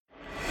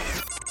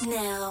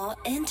Now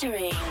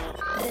entering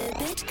the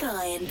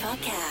Bitcoin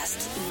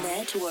Podcast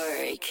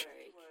Network.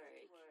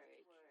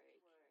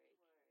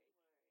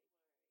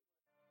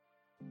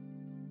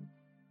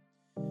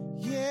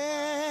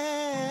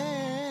 Yeah.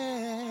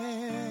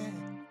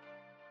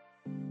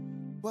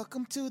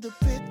 Welcome to the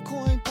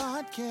Bitcoin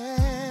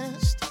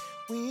Podcast.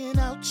 We in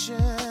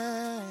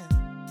outshine.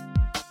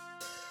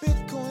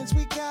 Bitcoins,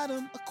 we got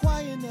them.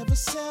 Acquire, never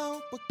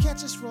sell. But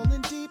catch us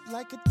rolling deep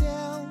like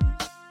Adele.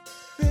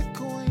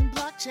 Bitcoin,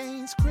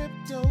 blockchains,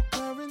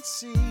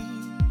 cryptocurrencies.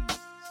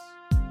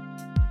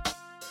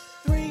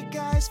 Three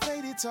guys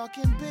faded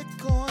talking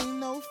Bitcoin,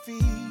 no fee.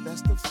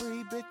 That's the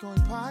free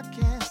Bitcoin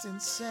podcast,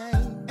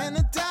 insane. And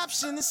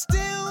adoption is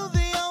still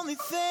the only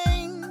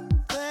thing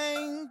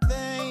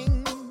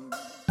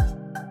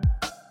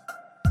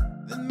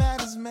that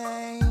matters,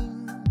 man.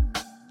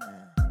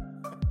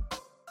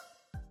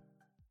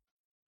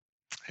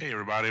 Hey,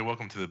 everybody.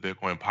 Welcome to the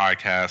Bitcoin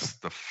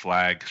Podcast, the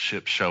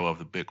flagship show of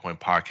the Bitcoin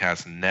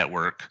Podcast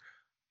Network.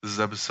 This is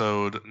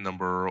episode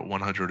number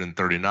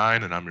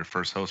 139, and I'm your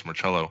first host,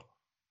 Marcello.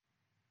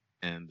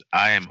 And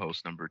I am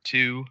host number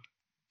 2,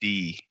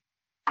 D.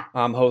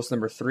 I'm host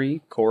number 3,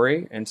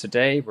 Corey, and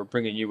today we're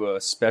bringing you a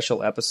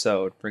special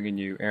episode, bringing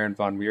you Aaron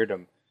Von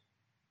Weerdum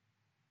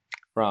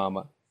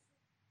from...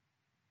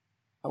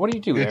 What do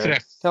you do, Aaron?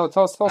 Tell us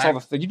all the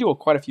things. You do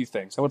quite a few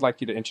things. I would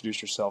like you to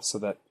introduce yourself so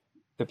that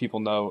the people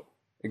know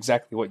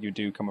exactly what you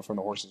do coming from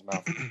the horse's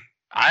mouth.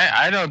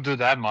 I don't do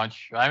that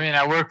much. I mean,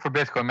 I work for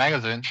Bitcoin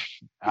Magazine.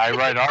 I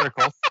write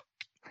articles.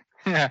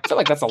 Yeah. I feel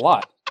like that's a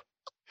lot.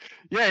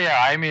 Yeah.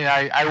 I mean,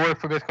 I work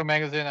for Bitcoin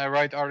Magazine. I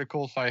write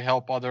articles. I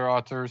help other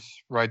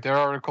authors write their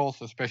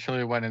articles,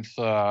 especially when it's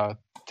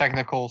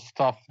technical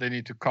stuff they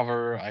need to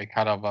cover. I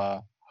kind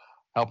of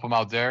help them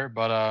out there.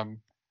 But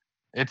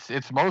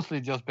it's mostly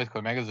just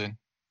Bitcoin Magazine.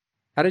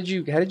 How did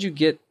you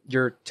get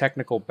your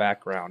technical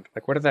background?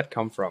 Like, where did that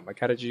come from? Like,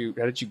 how did you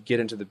get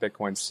into the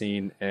Bitcoin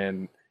scene,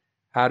 and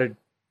how did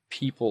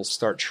people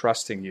start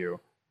trusting you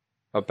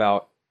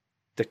about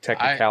the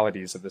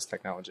technicalities of this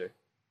technology?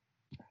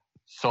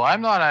 So I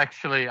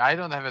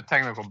don't have a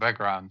technical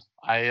background.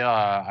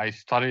 I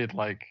studied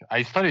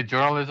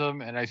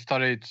journalism, and I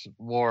studied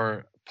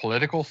more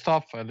political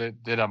stuff. I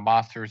did a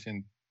master's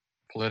in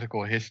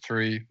political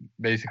history,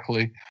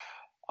 basically.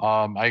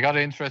 I got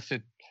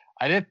interested.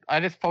 I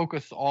did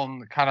focus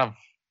on kind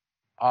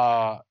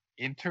of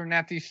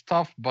internet-y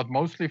stuff, but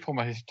mostly from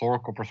a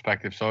historical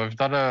perspective. So I've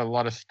done a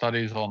lot of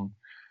studies on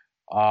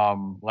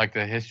like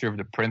the history of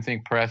the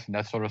printing press and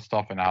that sort of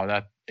stuff, and how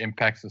that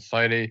impacts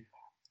society.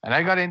 And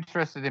I got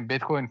interested in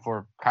Bitcoin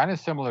for kind of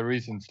similar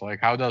reasons.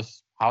 Like, how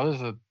does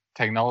a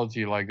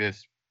technology like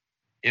this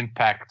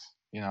impact,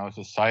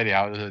 society?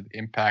 How does it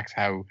impact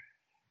how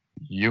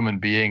human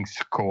beings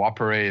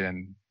cooperate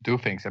and do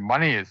things? And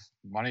money is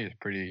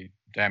pretty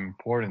damn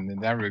important in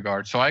that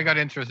regard. So I got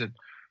interested.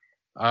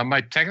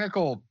 My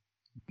technical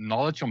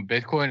knowledge on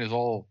Bitcoin is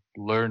all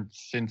learned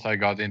since I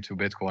got into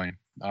Bitcoin.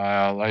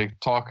 Like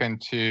talking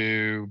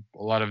to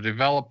a lot of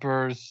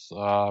developers,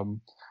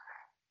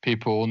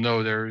 people who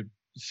know their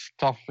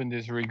stuff in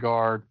this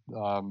regard.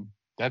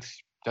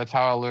 That's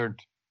how I learned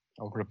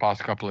over the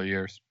past couple of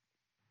years.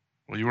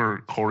 Well, you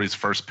were Corey's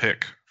first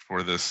pick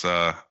for this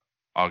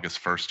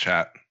August 1st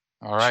chat.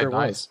 All right, sure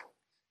nice. Was.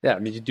 Yeah, I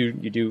mean,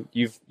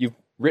 you've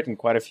written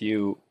quite a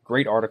few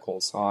great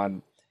articles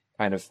on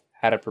kind of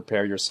how to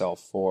prepare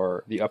yourself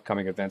for the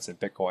upcoming events in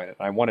Bitcoin. And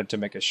I wanted to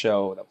make a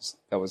show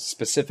that was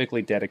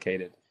specifically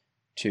dedicated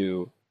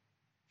to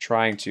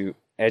trying to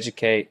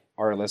educate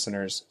our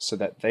listeners so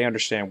that they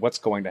understand what's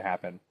going to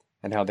happen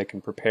and how they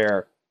can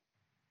prepare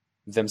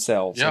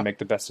themselves and make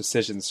the best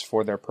decisions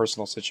for their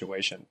personal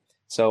situation.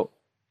 So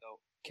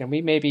can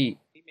we maybe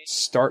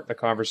start the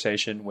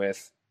conversation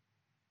with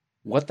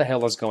what the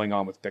hell is going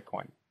on with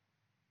Bitcoin?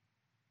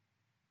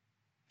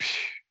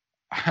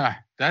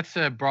 That's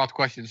a broad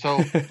question.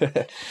 So,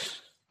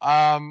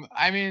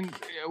 I mean,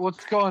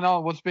 what's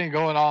been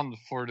going on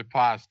for the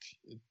past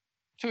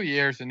 2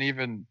 years, and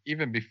even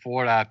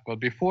before that. But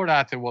before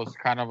that, it was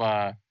kind of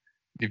a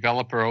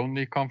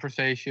developer-only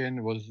conversation.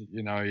 It was,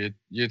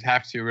 you'd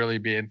have to really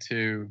be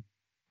into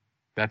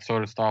that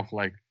sort of stuff,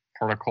 like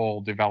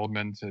protocol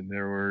development, and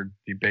there were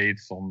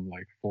debates on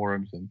like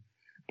forums,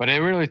 but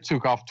it really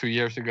took off 2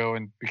 years ago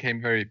and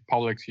became very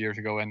public 2 years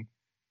ago. And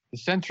the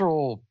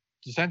central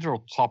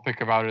topic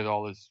about it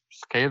all is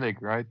scaling,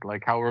 right?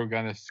 Like how we're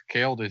going to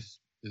scale this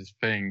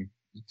thing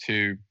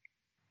to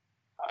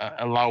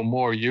allow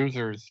more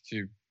users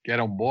to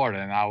get on board,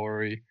 and how are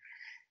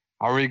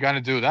we going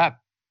to do that?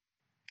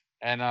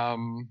 And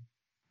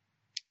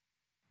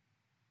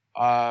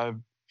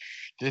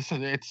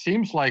it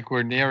seems like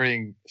we're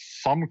nearing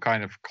some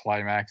kind of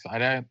climax.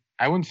 I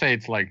wouldn't say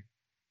it's like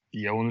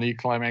the only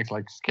climax.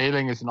 Like,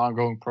 scaling is an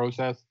ongoing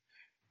process,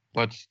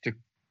 but the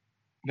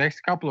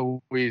next couple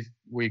of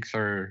weeks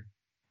are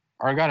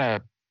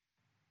gonna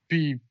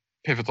be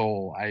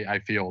pivotal. I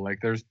feel like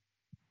there's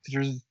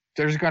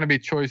gonna be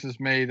choices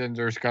made, and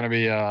there's gonna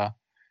be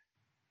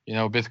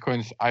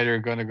Bitcoin's either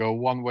gonna go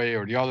one way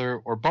or the other,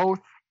 or both.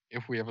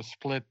 If we have a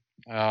split,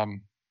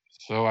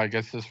 So I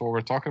guess that's what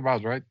we're talking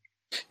about, right?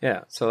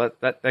 Yeah. So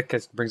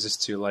that brings us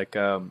to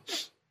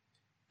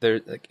there,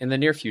 like in the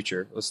near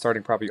future,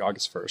 starting probably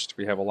August 1st,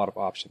 we have a lot of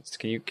options.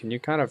 Can you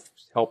kind of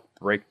help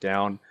break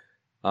down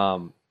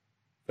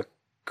the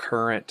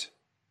current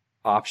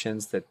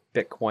options that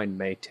Bitcoin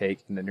may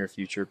take in the near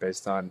future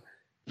based on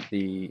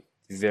the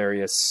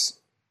various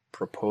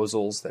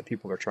proposals that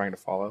people are trying to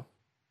follow?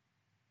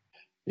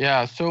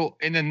 Yeah, so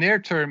in the near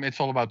term, it's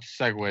all about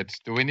SegWit.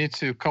 Do we need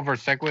to cover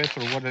SegWit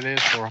or what it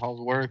is or how it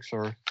works,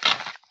 or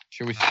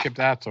should we skip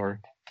that or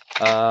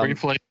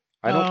briefly?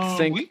 I don't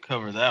think we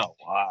cover that a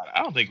lot.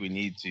 I don't think we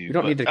need to. we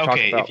don't need to talk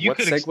about if you what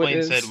could SegWit explain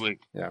is. SegWit,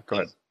 Yeah, go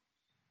ahead.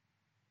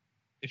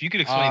 If you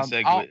could explain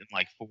SegWit in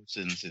like 4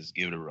 sentences,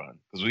 give it a run,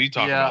 because we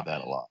talk about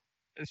that a lot.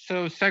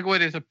 So SegWit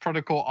is a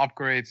protocol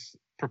upgrade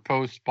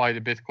proposed by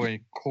the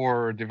Bitcoin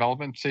core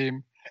development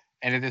team,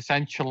 and it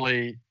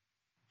essentially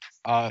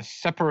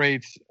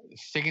separates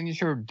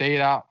signature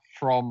data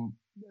from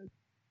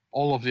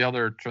all of the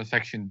other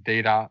transaction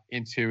data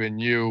into a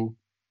new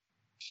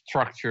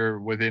structure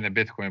within a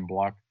Bitcoin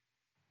block.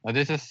 Now,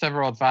 this has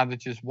several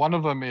advantages. One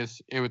of them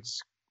is it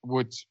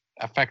would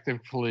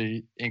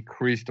effectively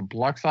increase the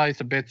block size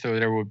a bit, so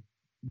there would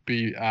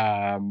be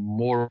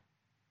more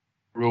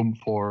room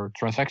for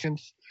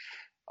transactions.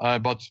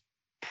 But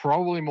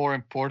probably more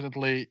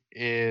importantly,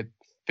 it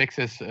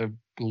fixes a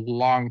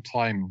long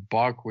time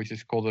bug, which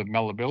is called a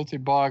malleability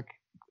bug.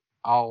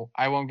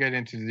 I won't get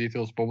into the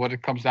details, but what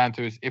it comes down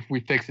to is if we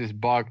fix this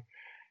bug,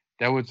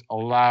 that would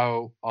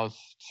allow us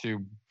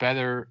to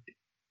better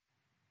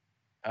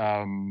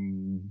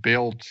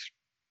build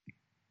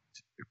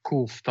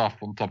cool stuff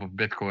on top of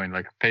Bitcoin,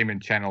 like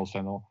payment channels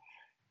and all.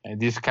 And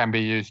this can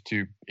be used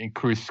to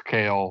increase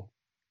scale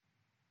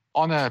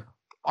on a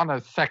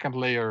second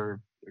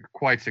layer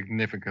quite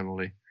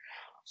significantly.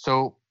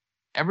 So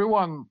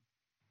everyone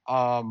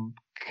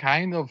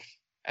kind of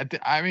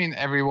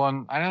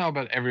everyone, I don't know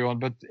about everyone,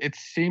 but it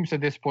seems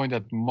at this point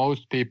that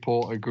most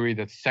people agree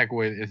that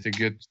SegWit is a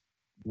good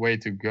way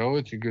to go.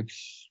 It's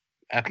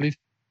at least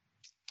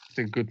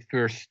a good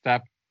first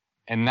step.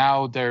 And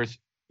now there's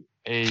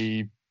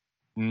a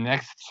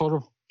next sort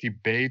of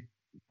debate,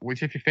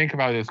 which if you think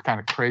about it is kind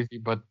of crazy,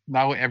 but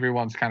now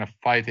everyone's kind of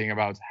fighting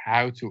about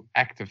how to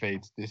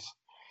activate this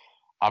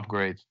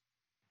upgrade.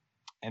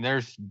 And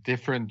there's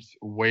different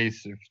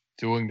ways of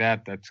doing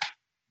that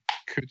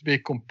could be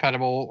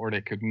compatible or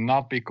they could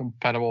not be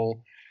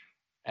compatible.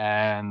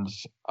 And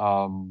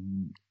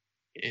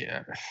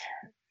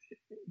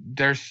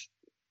there's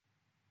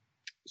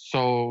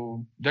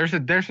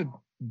a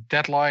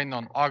deadline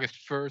on August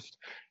 1st,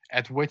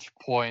 at which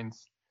point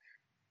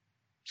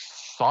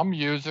some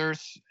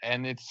users,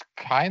 and it's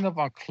kind of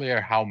unclear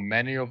how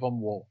many of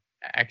them will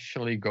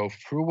actually go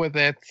through with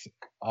it.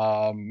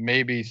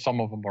 Maybe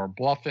some of them are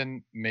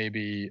bluffing,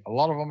 maybe a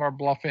lot of them are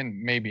bluffing,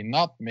 maybe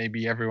not,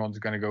 maybe everyone's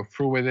going to go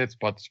through with it.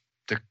 But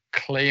the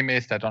claim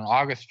is that on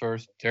August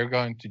 1st, they're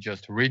going to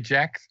just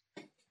reject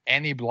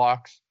any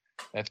blocks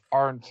that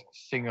aren't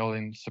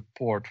signaling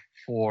support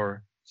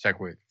for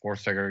SegWit, for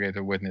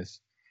segregated witness.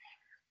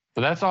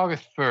 So that's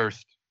August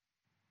 1st.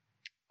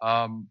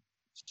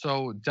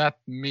 So that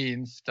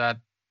means that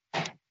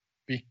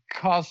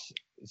because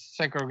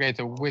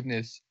segregated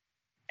witness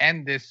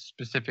and this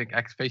specific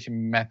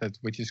activation method,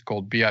 which is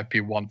called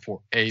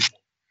BIP139,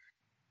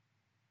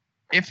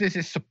 if this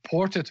is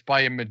supported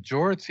by a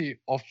majority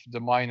of the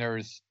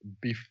miners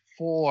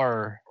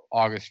before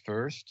August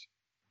 1st,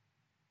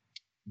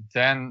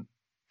 then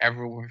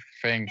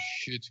everything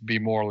should be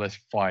more or less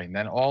fine.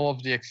 Then all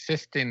of the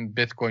existing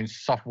Bitcoin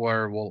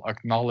software will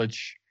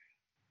acknowledge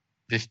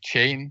this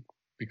chain,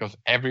 because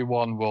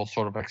everyone will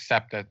sort of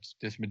accept that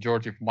this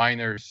majority of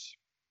miners,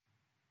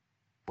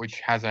 which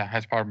has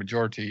power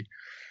majority,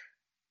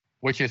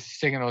 which is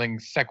signaling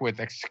SegWit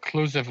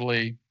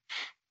exclusively,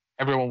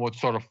 everyone would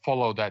sort of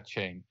follow that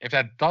chain. If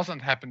that doesn't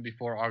happen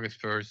before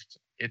August 1st,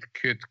 it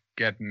could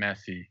get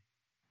messy.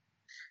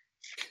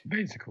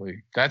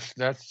 Basically, that's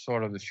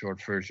sort of the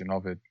short version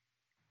of it.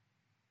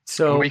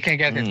 So we can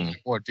get into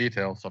more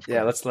details, of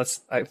course.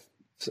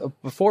 So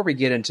before we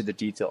get into the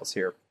details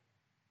here,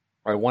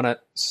 I want to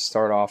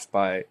start off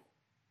by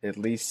at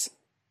least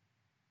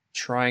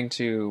trying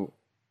to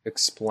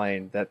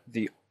explain that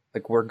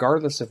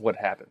regardless of what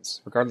happens,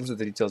 regardless of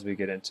the details we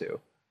get into,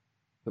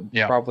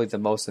 probably the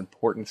most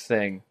important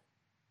thing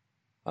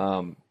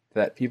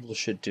that people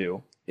should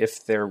do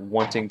if they're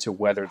wanting to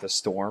weather the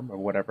storm or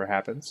whatever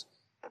happens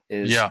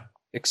is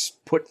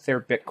put their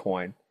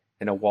Bitcoin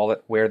in a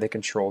wallet where they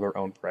control their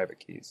own private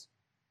keys.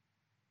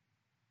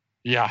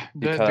 Yeah,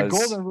 the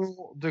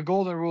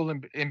golden rule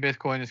in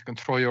Bitcoin is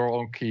control your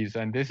own keys,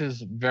 and this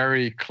is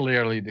very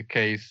clearly the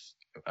case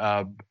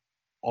on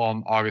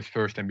August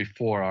 1st and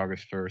before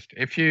August 1st.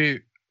 If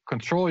you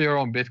control your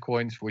own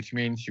Bitcoins, which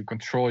means you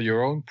control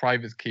your own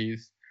private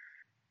keys,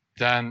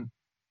 then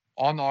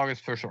on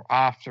August 1st or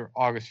after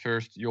August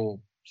 1st,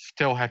 you'll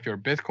still have your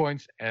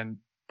Bitcoins, and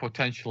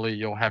potentially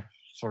you'll have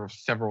sort of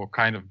several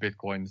kind of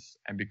Bitcoins.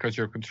 And because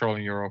you're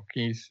controlling your own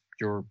keys,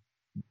 you're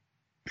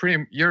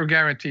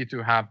guaranteed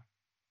to have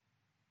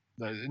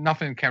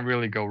nothing can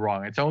really go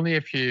wrong. It's only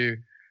if you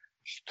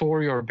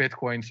store your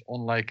Bitcoins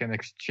on like an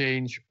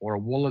exchange or a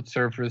wallet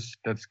service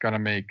that's going to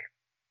make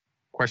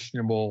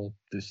questionable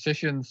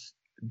decisions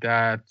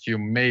that you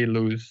may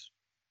lose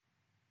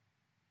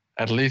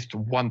at least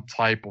one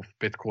type of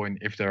Bitcoin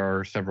if there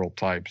are several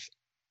types.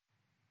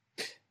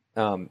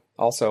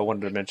 Also, I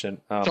wanted to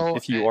mention,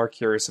 if you are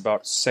curious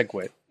about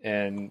SegWit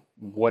and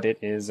what it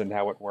is and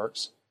how it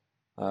works,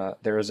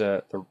 there is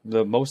the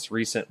most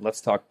recent Let's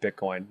Talk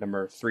Bitcoin,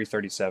 number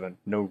 337,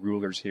 No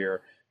Rulers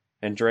Here.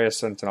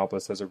 Andreas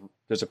Antonopoulos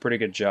does a pretty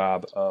good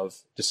job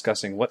of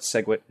discussing what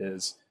SegWit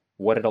is,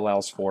 what it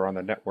allows for on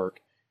the network,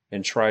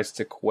 and tries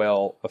to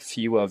quell a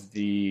few of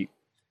the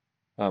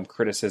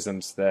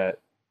criticisms that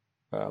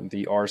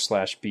the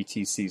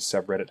r/BTC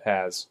subreddit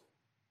has.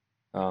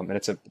 And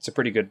it's a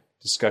pretty good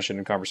discussion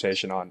and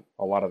conversation on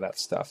a lot of that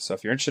stuff. So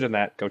if you're interested in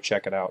that, go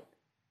check it out.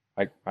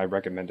 I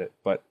recommend it.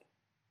 But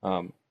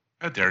how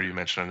dare you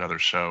mention another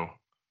show?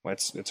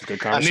 It's a good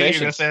conversation. I knew you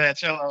were gonna say that,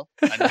 Cello.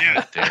 I knew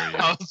it. Dare you.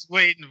 I was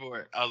waiting for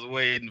it.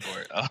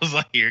 I was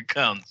like, here it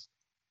comes.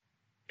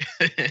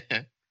 All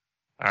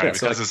right,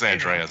 because it's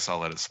Andreas, I'll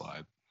let it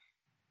slide.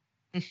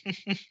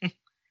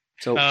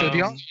 So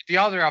the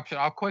other option,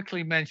 I'll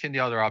quickly mention the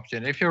other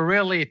option. If you're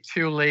really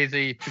too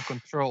lazy to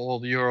control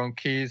all your own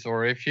keys,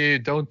 or if you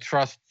don't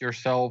trust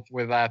yourself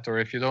with that, or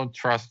if you don't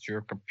trust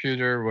your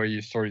computer where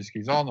you store these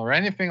keys on, or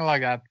anything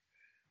like that,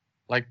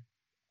 like,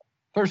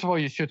 first of all,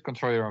 you should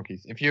control your own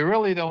keys. If you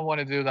really don't want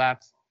to do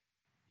that,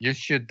 you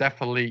should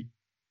definitely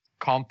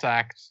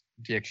contact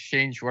the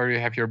exchange where you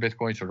have your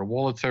Bitcoins, or the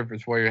wallet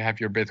service where you have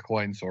your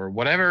Bitcoins, or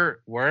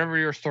wherever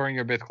you're storing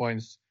your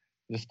Bitcoins.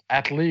 Just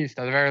at the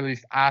very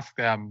least, ask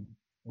them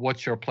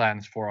what's your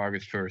plans for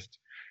August 1st.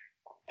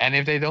 And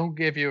if they don't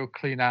give you a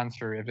clean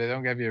answer, if they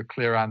don't give you a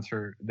clear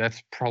answer,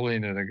 that's probably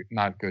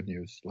not good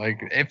news. Like,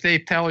 if they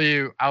tell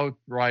you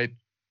outright,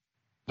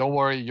 don't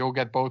worry, you'll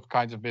get both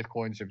kinds of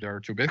Bitcoins if there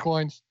are two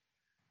Bitcoins,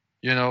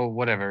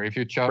 whatever. If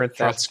you print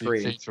that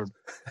screen.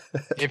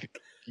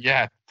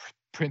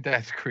 Print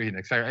that screen.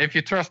 Exactly. If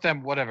you trust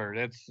them, whatever.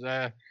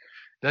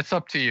 That's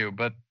up to you.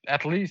 But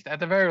at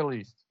the very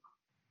least,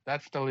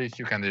 that's the least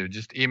you can do.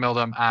 Just email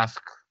them, ask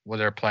what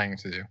they're planning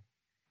to do.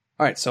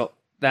 All right. So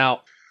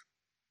now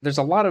there's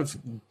a lot of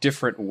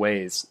different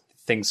ways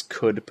things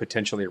could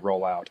potentially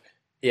roll out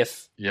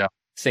if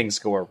things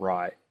go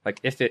awry.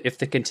 Like if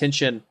the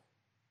contention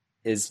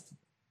is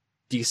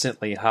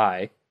decently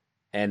high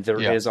and there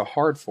is a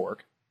hard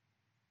fork,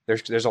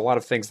 there's a lot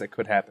of things that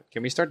could happen.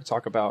 Can we start to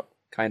talk about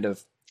kind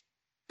of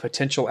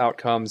potential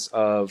outcomes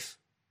of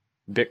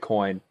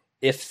Bitcoin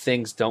if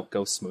things don't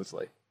go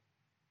smoothly?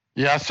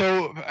 Yeah,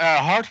 so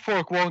hard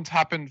fork won't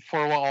happen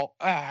for a while.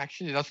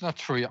 Actually, that's not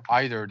true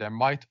either. There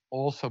might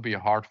also be a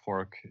hard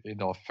fork in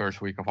the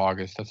first week of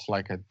August. That's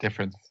like a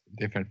different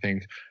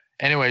things.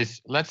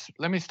 Anyways, let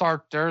me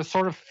start. There are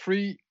sort of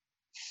 3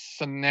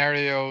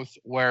 scenarios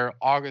where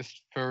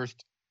August 1st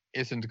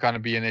isn't going to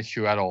be an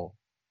issue at all.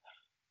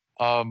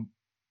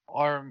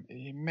 Or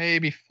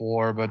maybe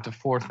 4, but the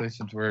 4th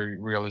isn't very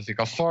realistic.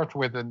 I'll start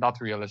with the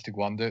not realistic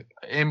one.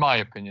 In my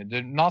opinion,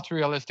 the not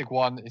realistic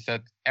one is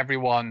that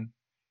everyone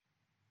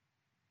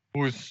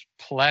who's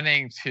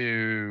planning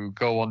to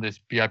go on this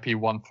BIP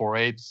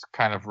 148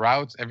 kind of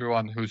route,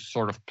 everyone who's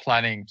sort of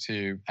planning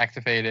to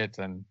activate it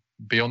and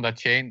be on that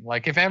chain,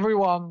 like if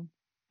everyone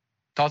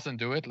doesn't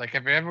do it, like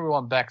if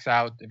everyone backs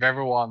out, if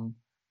everyone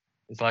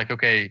is like,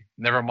 okay,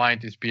 never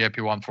mind this BIP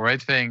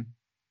 148 thing,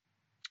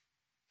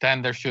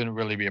 then there shouldn't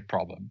really be a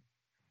problem.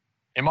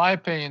 In my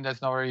opinion,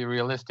 that's not very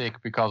realistic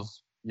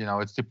because,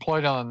 it's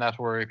deployed on a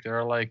network. There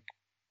are like,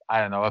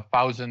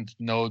 1,000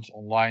 nodes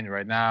online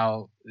right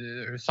now.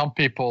 Some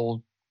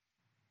people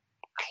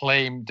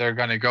claim they're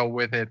going to go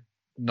with it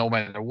no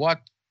matter what.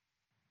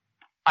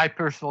 I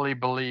personally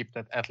believe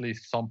that at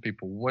least some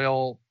people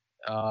will.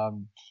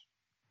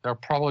 There'll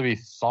probably be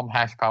some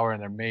hash power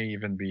and there may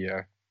even be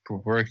a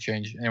proof of work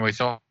change. Anyway,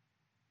 so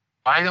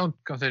I don't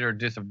consider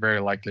this a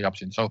very likely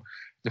option. So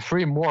the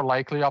 3 more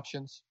likely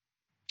options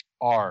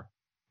are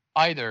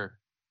either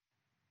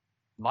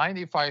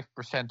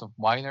 95% of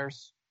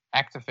miners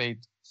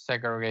activate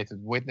segregated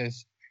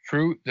witness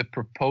through the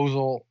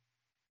proposal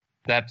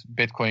that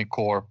Bitcoin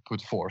Core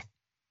put forth.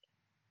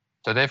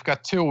 So they've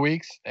got 2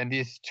 weeks, and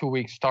these 2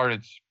 weeks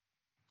started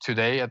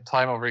today. At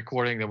time of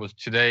recording, that was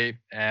today,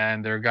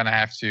 and they're going to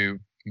have to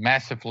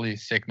massively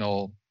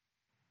signal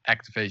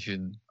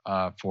activation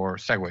for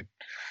SegWit.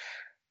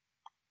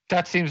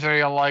 That seems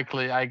very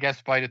unlikely, I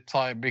guess, by the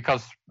time,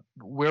 because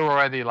we're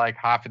already like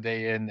half a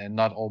day in and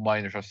not all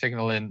miners are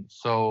signaling.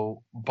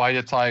 So by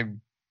the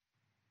time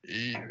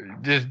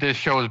this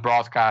show is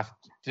broadcast,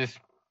 this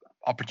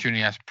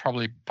opportunity has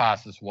probably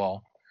passed as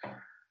well.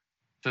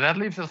 So that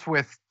leaves us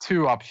with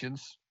 2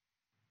 options.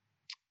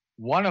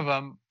 One of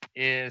them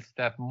is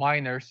that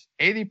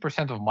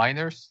 80% of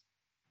miners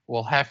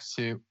will have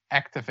to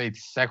activate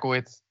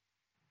SegWit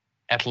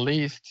at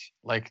least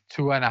like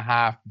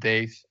 2.5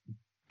 days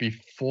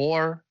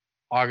before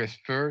August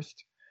 1st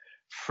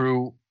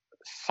through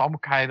some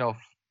kind of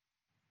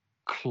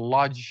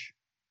kludge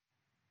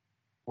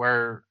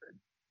where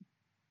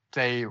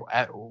they,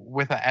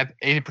 with an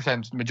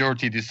 80%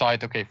 majority,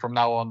 decide, okay, from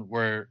now on,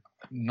 we're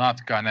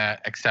not going to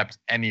accept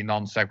any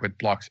non-SegWit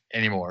blocks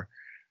anymore.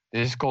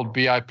 This is called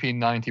BIP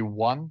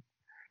 91,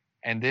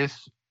 and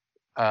this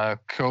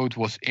code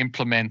was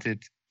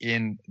implemented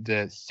in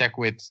the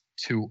SegWit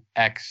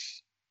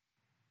 2x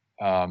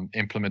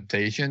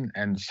implementation,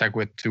 and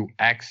SegWit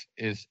 2x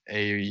is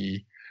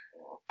a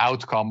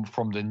outcome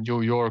from the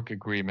New York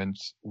agreement,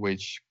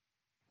 which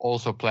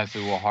also plans to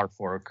do a hard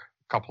fork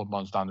a couple of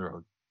months down the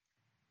road.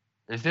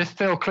 Is this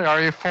still clear?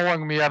 Are you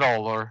following me at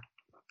all, or?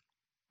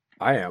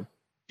 I am.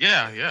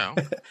 Yeah,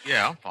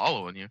 I'm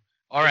following you.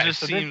 All right. It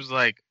just seems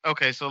like,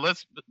 okay. So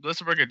let's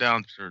break it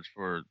down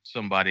for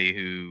somebody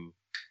who,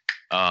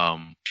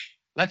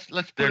 let's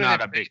put they're it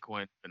not in a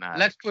Bitcoin fanatic.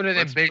 Let's put it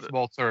in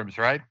baseball terms,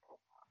 right?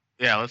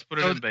 Yeah, let's put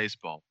it in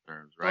baseball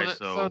terms, right?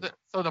 So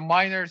the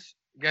miners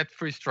get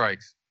 3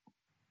 strikes.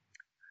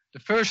 The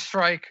first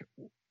strike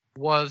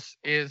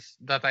is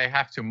that I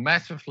have to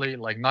massively,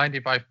 like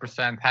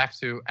 95%, have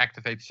to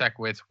activate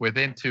SegWit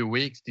within 2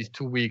 weeks. These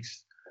 2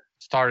 weeks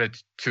started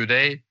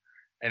today,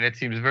 and it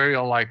seems very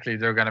unlikely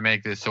they're going to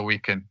make this, so we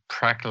can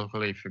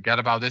practically forget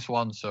about this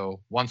one. So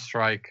 1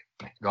 strike,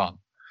 gone.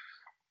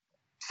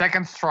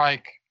 Second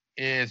strike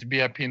is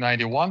BIP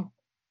 91.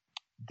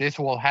 This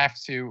will have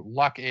to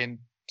lock in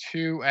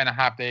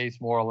 2.5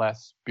 days, more or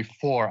less,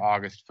 before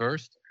August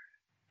 1st.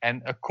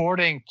 And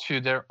according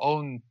to their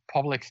own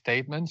public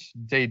statements,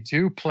 they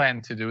do plan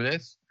to do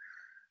this.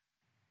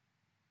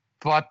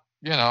 But,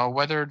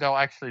 whether they'll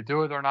actually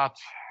do it or not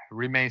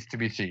remains to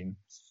be seen.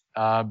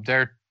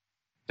 The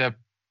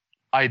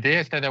idea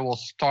is that they will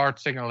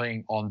start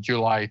signaling on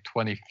July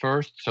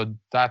 21st. So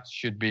that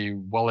should be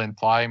well in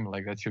time.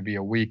 Like, that should be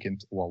a week.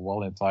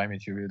 Well in time.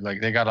 It should be like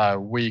they got a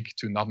week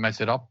to not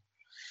mess it up.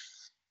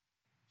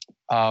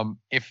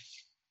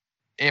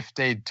 If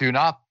they do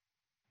not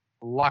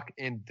lock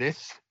in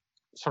this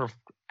sort of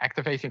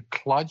activation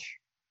clutch,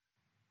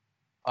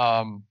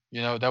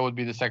 that would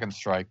be the second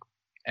strike.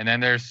 And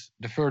then there's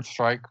the third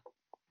strike,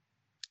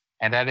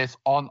 and that is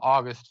on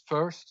August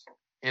 1st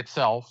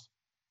itself,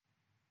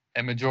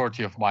 a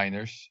majority of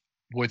miners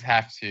would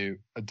have to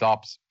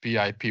adopt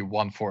BIP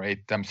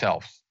 148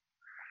 themselves.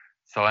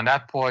 So at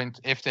that point,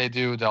 if they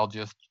do, they'll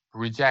just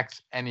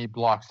reject any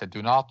blocks that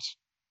do not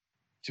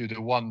to the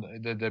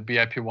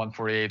BIP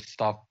 148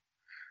 stuff.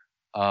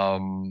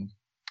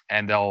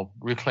 And they'll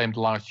reclaim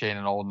the longest chain,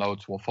 and all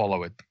nodes will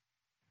follow it.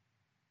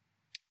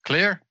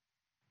 Clear?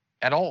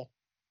 At all?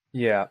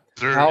 Yeah.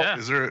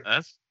 Is there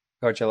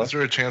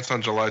a chance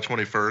on July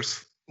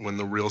 21st, when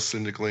the real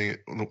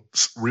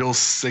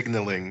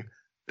signaling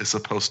is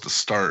supposed to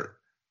start,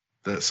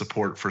 that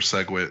support for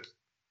SegWit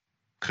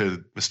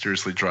could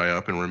mysteriously dry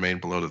up and remain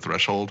below the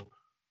threshold?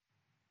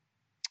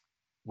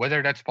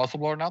 Whether that's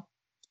possible or not?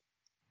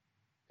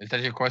 Is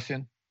that your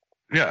question?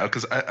 Yeah,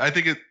 because I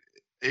think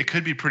it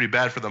could be pretty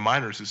bad for the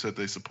miners who said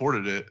they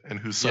supported it and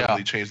who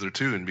suddenly changed their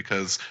tune,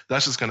 because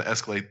that's just going to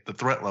escalate the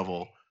threat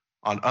level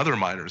on other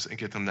miners and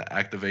get them to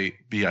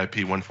activate BIP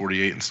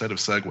 148 instead of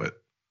SegWit.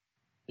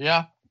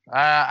 Yeah,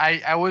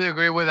 I would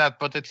agree with that,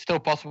 but it's still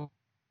possible.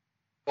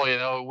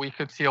 We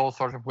could see all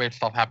sorts of weird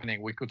stuff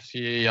happening. We could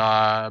see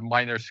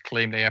miners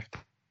claim they have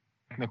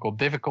technical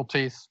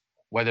difficulties,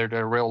 whether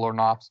they're real or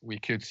not. We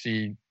could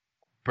see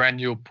brand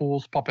new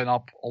pools popping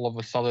up all of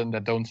a sudden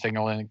that don't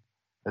signal it.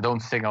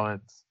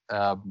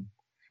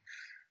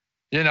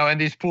 And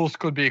these pools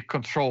could be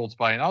controlled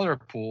by another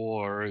pool,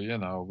 or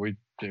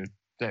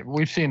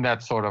we've seen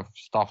that sort of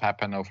stuff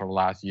happen over the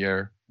last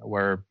year,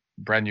 where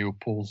brand new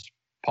pools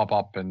pop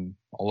up and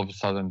all of a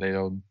sudden they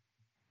don't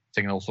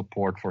signal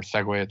support for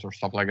SegWit or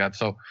stuff like that.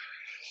 So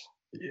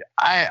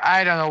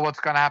I don't know what's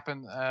going to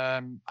happen.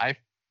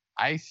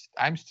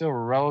 I'm still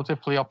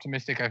relatively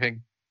optimistic, I think,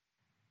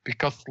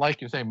 because,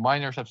 like you say,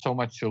 miners have so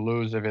much to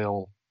lose if it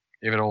all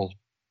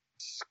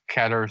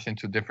scatters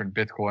into different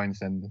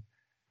Bitcoins and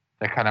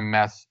that kind of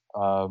mess.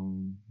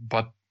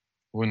 But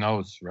who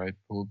knows, right?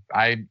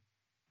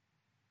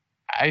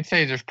 I'd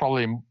say there's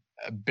probably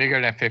a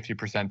bigger than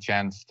 50%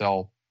 chance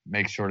they'll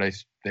make sure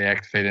they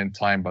activate in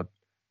time, but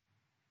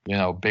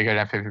bigger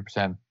than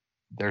 50%,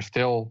 they're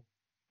still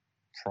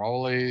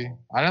probably,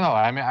 I don't know.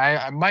 I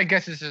mean, my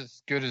guess is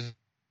as good as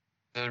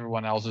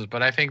everyone else's,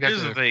 but I think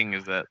the thing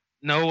is that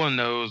no one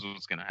knows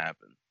what's going to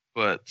happen,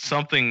 but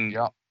something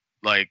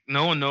like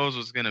no one knows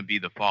what's going to be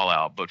the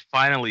fallout, but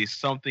finally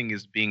something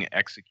is being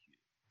executed.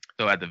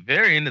 So at the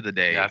very end of the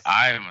day,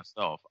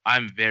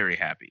 I'm very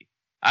happy.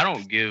 I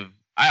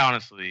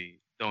honestly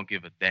don't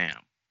give a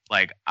damn.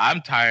 Like,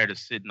 I'm tired of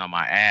sitting on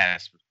my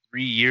ass for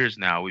 3 years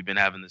now. We've been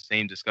having the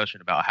same discussion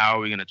about how are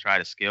we going to try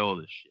to scale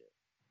this shit.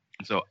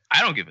 And so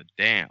I don't give a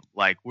damn.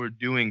 Like, we're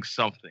doing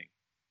something.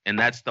 And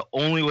that's the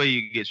only way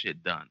you can get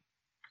shit done.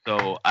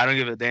 So I don't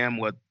give a damn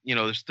what,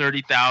 there's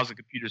 30,000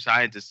 computer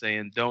scientists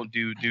saying don't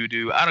do.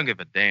 I don't give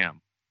a damn.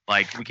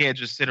 Like, we can't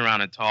just sit around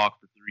and talk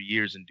for 3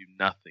 years and do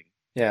nothing.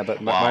 Yeah, but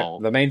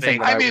the main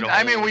thing.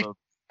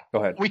 Go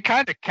ahead. We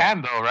kind of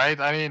can, though, right?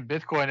 I mean,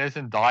 Bitcoin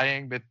isn't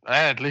dying, but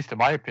at least in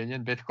my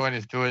opinion, Bitcoin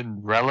is doing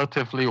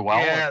relatively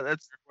well. Yeah,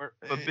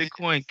 but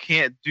Bitcoin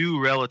can't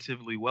do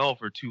relatively well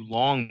for too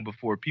long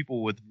before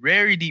people with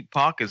very deep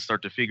pockets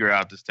start to figure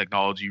out this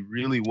technology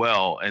really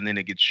well, and then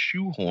it gets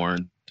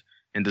shoehorned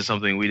into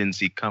something we didn't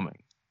see coming.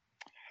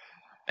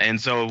 And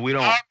so we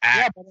don't.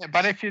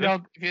 But if you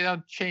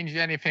don't change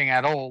anything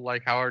at all,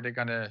 like how are they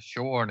gonna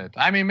shoehorn it?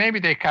 I mean, maybe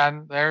they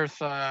can. There's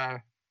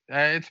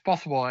it's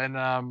possible.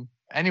 And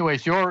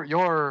anyways,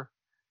 your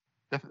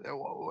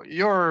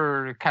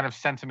kind of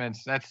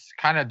sentiments, that's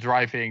kind of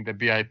driving the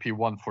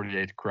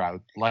BIP148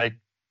 crowd. Like,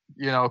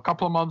 a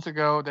couple of months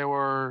ago, they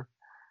were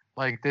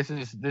like, this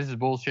is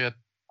bullshit.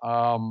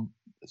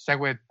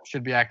 SegWit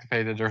should be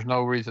activated. There's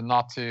no reason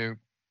not to.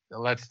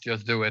 Let's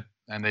just do it.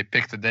 And they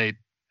picked a date,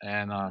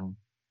 and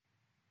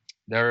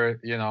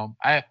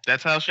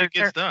that's how shit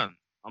gets done.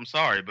 I'm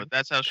sorry, but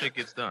that's how shit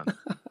gets done.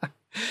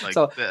 Like,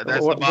 so that's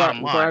the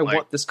bottom line. Where I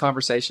want this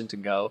conversation to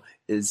go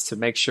is to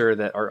make sure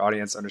that our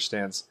audience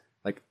understands,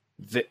 like,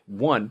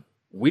 one,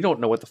 we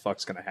don't know what the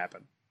fuck's going to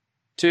happen.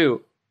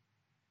 Two,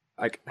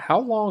 like, how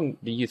long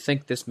do you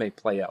think this may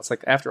play out? It's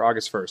like after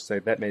August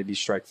 1st, that may be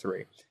strike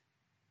three.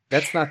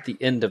 That's not the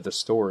end of the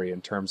story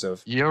in terms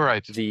of You're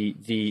right.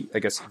 the I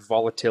guess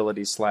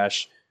volatility /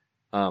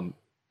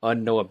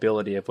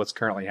 unknowability of what's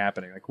currently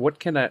happening. Like, what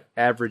can an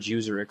average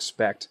user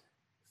expect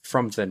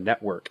from the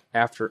network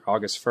after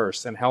August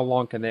 1st, and how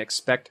long can they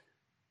expect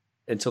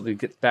until they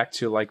get back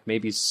to, like,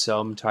 maybe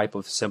some type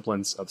of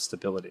semblance of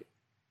stability?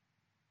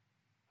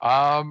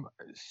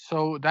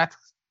 So that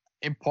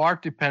in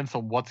part depends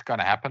on what's going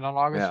to happen on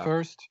August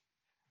 1st.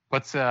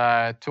 But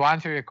to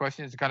answer your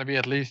question, it's going to be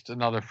at least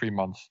another 3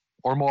 months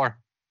or more,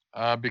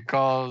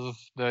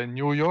 because the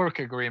New York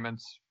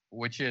agreements,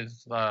 which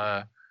is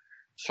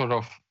sort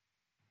of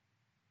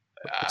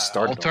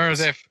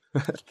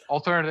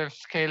alternative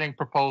scaling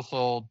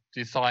proposal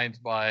designed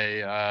by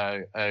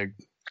a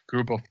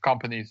group of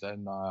companies,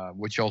 and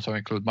which also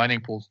include mining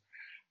pools.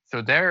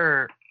 So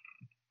their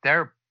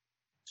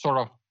sort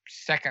of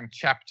second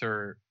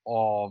chapter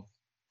of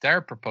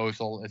their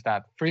proposal is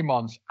that 3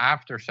 months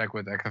after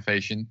SegWit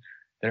activation,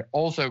 they're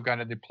also going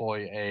to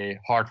deploy a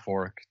hard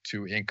fork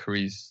to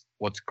increase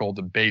what's called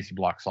the base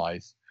block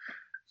size.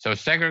 So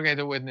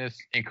segregated witness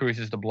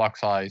increases the block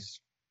size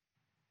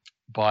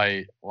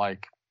by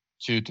like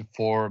 2 to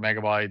 4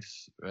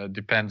 megabytes,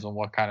 depends on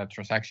what kind of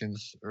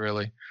transactions,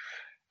 really.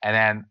 And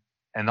then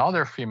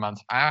another 3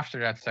 months after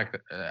that's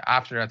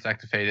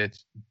activated,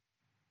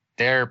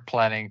 they're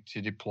planning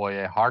to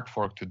deploy a hard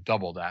fork to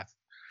double that.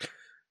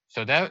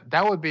 So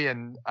that would be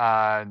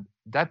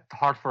that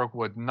hard fork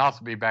would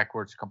not be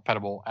backwards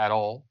compatible at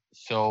all.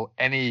 So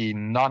any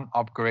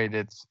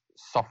non-upgraded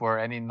software,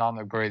 any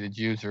non-upgraded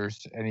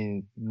users,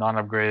 any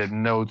non-upgraded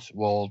nodes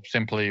will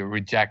simply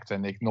reject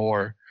and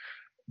ignore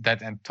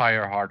that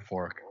entire hard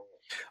fork.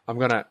 I'm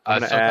gonna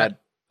add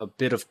a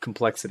bit of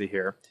complexity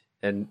here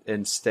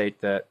and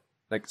state that,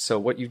 like, so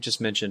what you just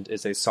mentioned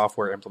is a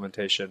software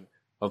implementation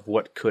of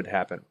what could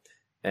happen,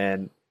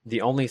 and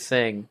the only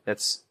thing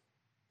that's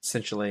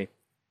essentially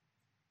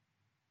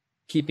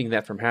keeping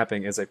that from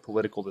happening is a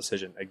political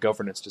decision, a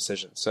governance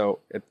decision. So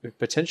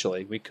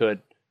potentially we could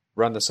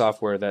run the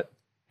software that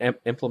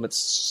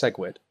implements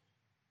SegWit,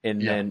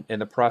 and then in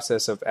the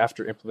process of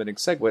after implementing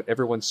SegWit,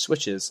 everyone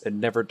switches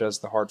and never does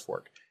the hard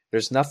fork.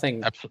 There's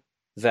nothing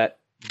that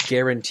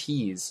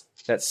guarantees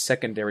that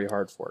secondary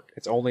hard fork.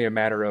 It's only a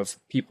matter of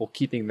people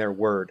keeping their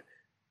word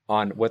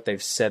on what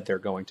they've said they're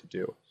going to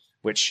do,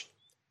 which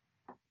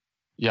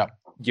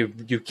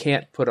you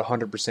can't put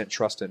 100%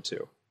 trust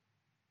into.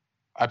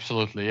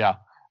 Absolutely, yeah.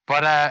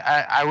 But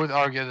I would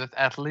argue that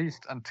at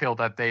least until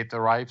that date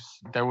arrives,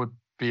 there would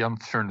be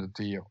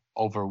uncertainty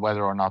over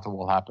whether or not it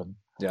will happen.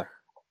 Yeah.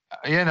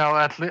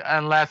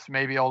 Unless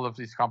maybe all of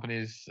these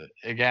companies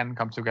again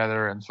come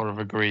together and sort of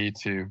agree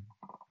to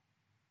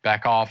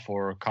back off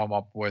or come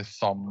up with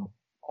some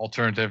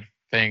alternative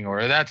thing,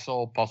 or that's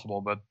all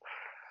possible. But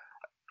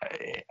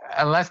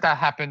unless that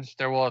happens,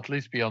 there will at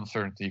least be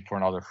uncertainty for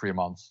another 3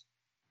 months.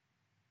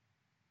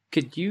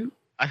 Could you?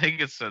 I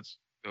think it's such.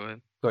 Go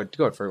ahead. Go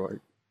ahead for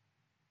it.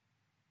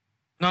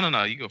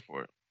 No, you go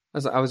for it.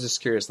 I was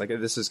just curious. Like,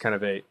 this is kind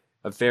of a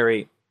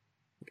very,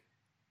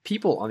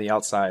 people on the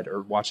outside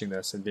are watching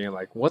this and being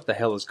like, what the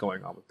hell is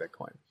going on with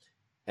Bitcoin?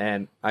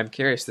 And I'm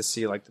curious to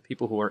see, like, the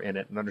people who are in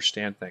it and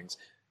understand things.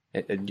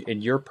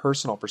 In your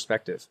personal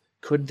perspective,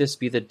 could this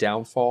be the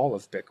downfall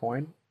of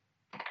Bitcoin?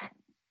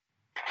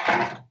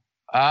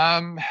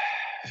 I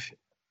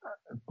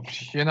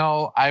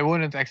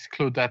wouldn't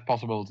exclude that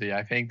possibility.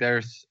 I think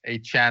there's a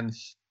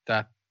chance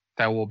that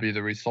will be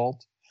the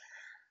result.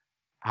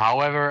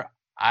 However,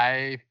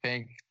 I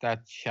think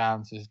that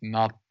chance is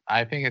not.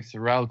 I think it's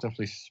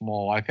relatively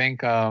small. I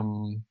think,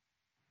 but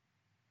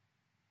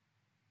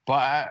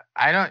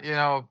I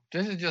don't.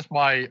 This is just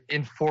my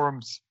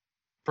informed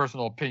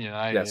personal opinion.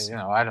 I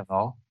don't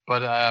know.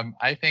 But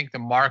I think the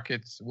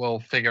markets will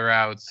figure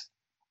out.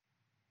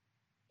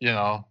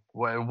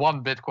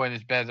 One Bitcoin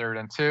is better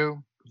than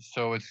two,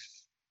 so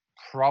it's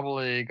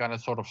probably going to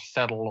sort of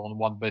settle on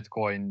one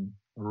Bitcoin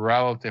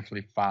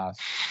relatively fast,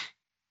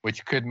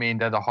 which could mean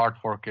that a hard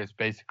fork is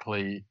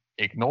basically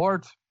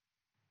ignored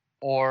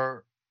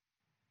or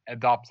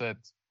adopted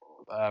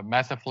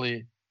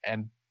massively.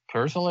 And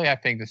personally, I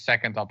think the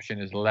second option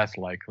is less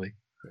likely.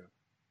 Yeah.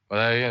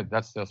 But yeah,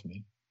 that's just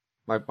me.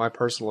 My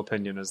personal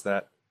opinion is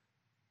that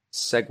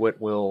SegWit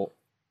will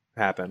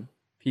happen.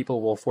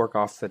 People will fork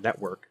off the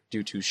network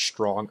due to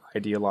strong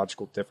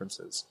ideological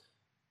differences.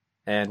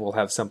 And we'll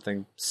have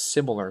something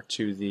similar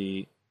to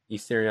the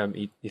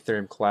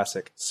Ethereum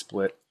Classic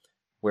split,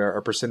 where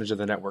a percentage of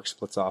the network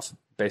splits off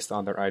based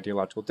on their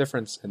ideological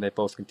difference, and they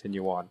both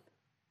continue on.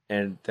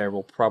 And there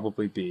will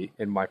probably be,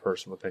 in my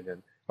personal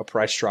opinion, a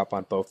price drop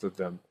on both of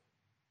them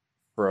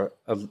for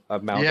an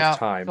amount of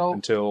time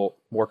until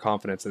more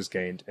confidence is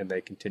gained and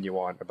they continue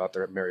on about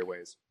their merry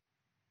ways.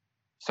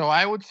 So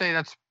I would say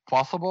that's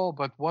possible,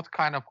 but what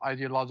kind of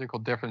ideological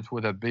difference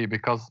would that be?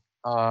 Because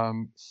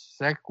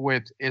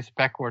SegWit is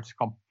backwards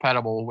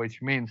compatible,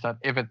 which means that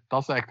if it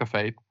does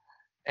activate,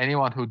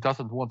 anyone who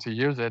doesn't want to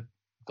use it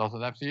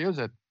doesn't have to use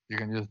it. You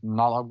can just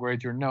not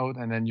upgrade your node,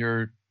 and then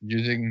you're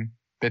using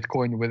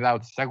Bitcoin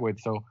without SegWit.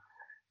 So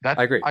that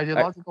I agree.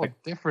 Ideological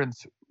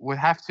difference would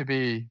have to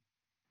be.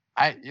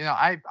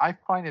 I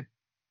find it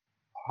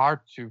hard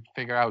to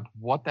figure out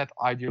what that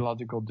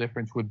ideological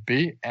difference would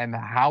be and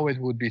how it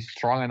would be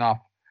strong enough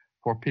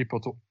for people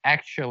to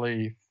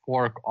actually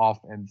fork off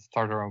and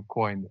start their own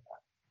coin.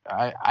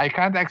 I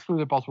can't exclude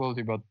the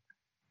possibility, but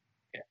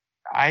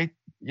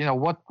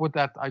what would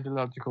that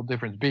ideological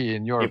difference be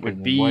in your opinion? It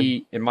would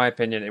be, in my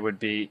opinion, it would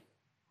be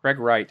Craig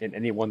Wright and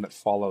anyone that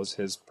follows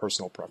his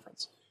personal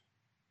preference,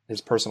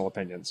 his personal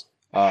opinions.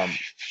 That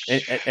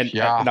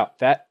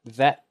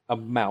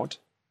amount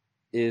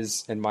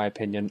is, in my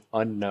opinion,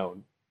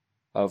 unknown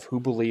of who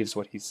believes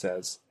what he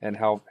says and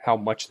how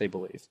much they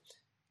believe,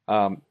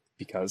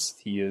 because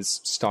he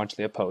is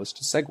staunchly opposed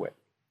to SegWit.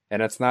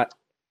 And it's not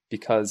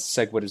because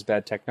SegWit is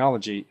bad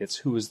technology, it's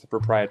who is the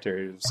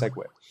proprietor of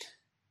SegWit.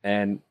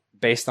 And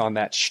based on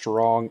that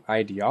strong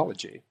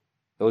ideology,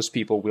 those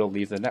people will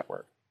leave the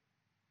network.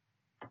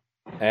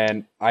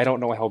 And I don't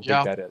know how big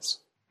that is.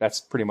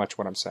 That's pretty much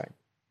what I'm saying.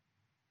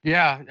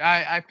 Yeah,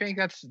 I think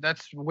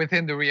that's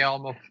within the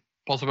realm of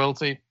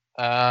possibility.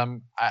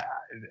 Again,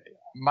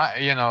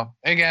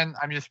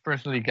 I'm just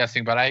personally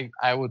guessing, but I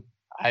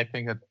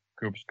think that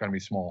group's going to be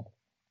small.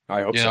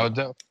 I hope so.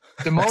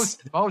 The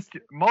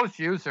most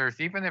users,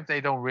 even if they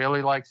don't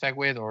really like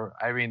SegWit, or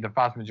the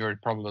vast majority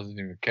probably doesn't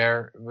even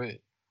care.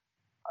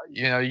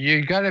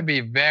 You got to be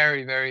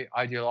very, very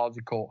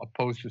ideological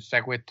opposed to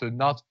SegWit to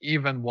not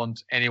even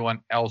want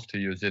anyone else to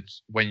use it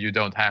when you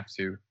don't have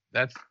to.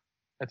 That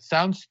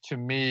sounds to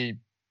me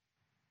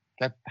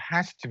that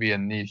has to be a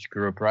niche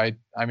group, right?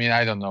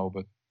 I don't know,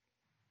 but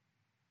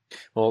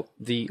well,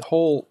 the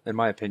whole, in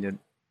my opinion,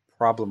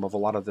 problem of a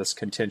lot of this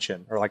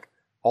contention, or like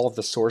all of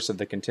the source of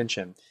the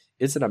contention,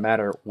 isn't a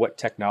matter what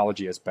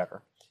technology is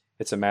better.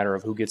 It's a matter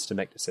of who gets to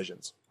make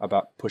decisions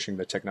about pushing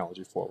the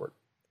technology forward.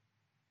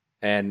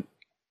 And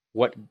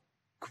what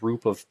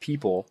group of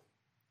people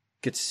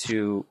gets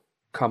to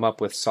come up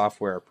with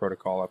software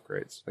protocol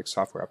upgrades, like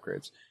software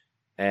upgrades.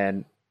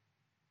 And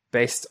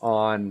based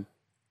on,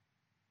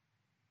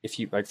 if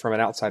you, like from an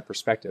outside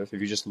perspective,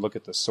 if you just look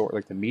at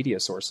the media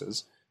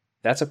sources,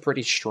 that's a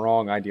pretty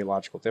strong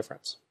ideological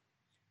difference.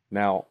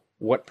 Now,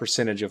 what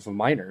percentage of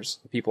miners,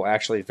 the people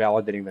actually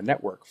validating the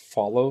network,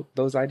 follow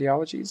those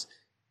ideologies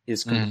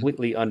is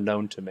completely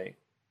unknown to me.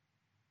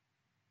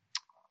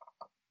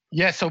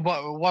 Yeah, so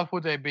what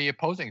would they be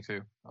opposing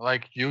to?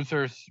 Like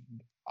users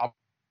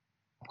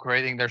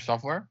upgrading their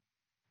software?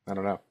 I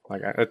don't know.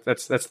 Like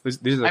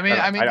these are.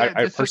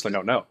 I personally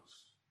don't know.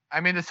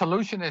 The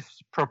solution is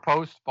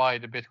proposed by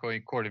the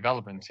Bitcoin core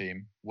development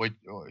team, which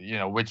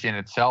in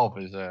itself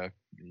is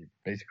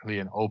basically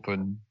an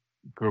open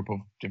group of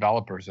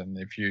developers, and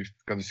if you've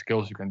got the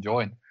skills, you can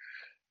join.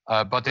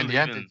 But in the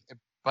end,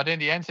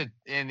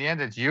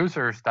 it's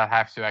users that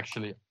have to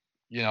actually,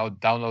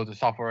 download the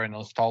software and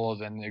install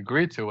it and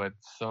agree to it.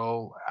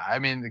 So, are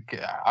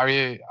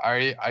you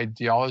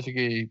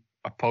ideologically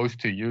opposed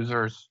to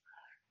users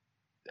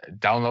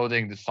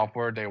downloading the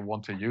software they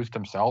want to use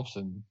themselves?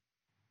 And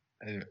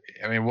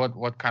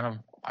what kind of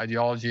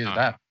ideology is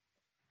that?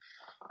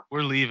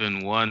 We're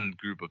leaving one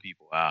group of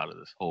people out of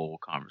this whole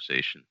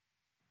conversation,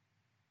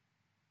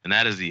 and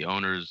that is the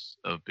owners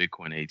of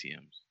Bitcoin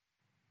ATMs.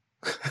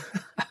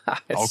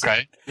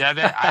 Okay. Yeah,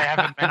 I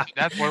haven't mentioned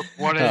that.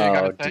 What are you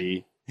going to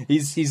say?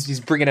 He's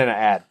bringing in an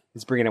ad.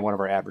 He's bringing in one of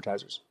our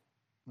advertisers.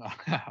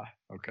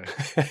 Okay.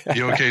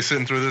 You okay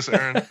sitting through this,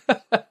 Aaron?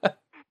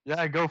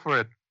 Yeah, go for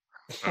it.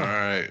 All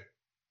right.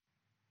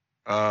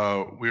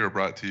 We are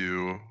brought to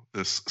you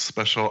this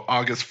special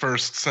August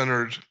 1st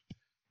centered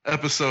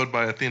episode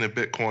by Athena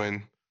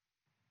Bitcoin,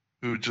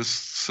 who did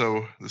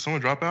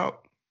someone drop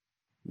out?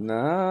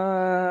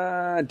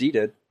 Nah, D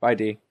did. Bye,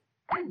 D.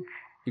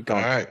 Keep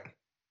going.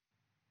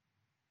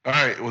 All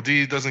right. Well,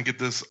 D doesn't get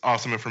this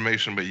awesome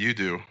information, but you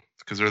do,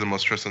 because they're the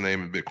most trusted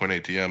name in Bitcoin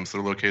ATMs.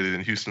 They're located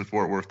in Houston,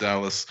 Fort Worth,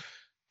 Dallas,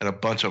 and a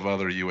bunch of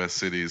other U.S.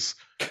 cities.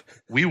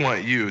 We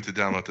want you to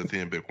download the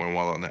Athena Bitcoin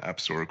wallet on the App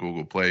Store or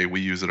Google Play.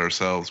 We use it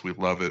ourselves. We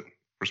love it.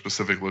 For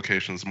specific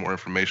locations, more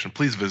information,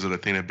 please visit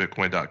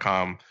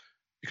athenabitcoin.com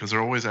because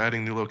they're always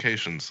adding new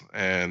locations.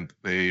 And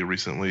they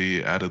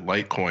recently added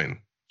Litecoin.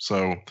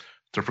 So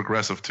they're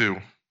progressive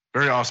too.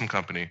 Very awesome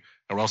company.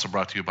 And we're also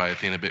brought to you by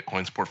Athena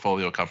Bitcoin's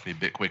portfolio company,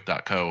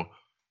 bitquick.co,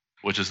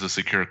 which is the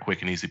secure,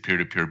 quick, and easy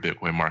peer-to-peer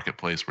Bitcoin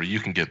marketplace where you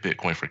can get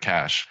Bitcoin for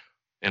cash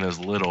in as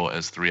little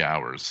as 3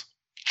 hours,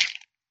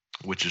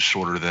 which is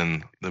shorter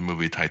than the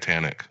movie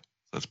Titanic.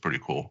 That's pretty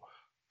cool.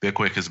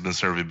 Bitquick has been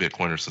serving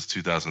Bitcoiners since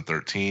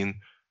 2013.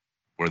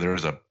 Where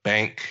there's a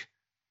bank,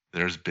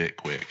 there's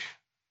Bitquick.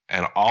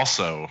 And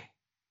also,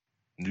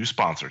 new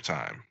sponsor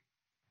time.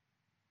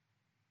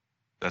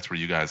 That's where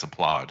you guys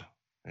applaud.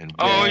 And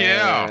oh,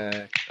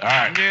 yeah. All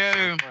right.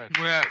 Yeah.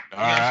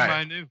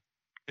 Somebody new.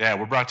 Yeah,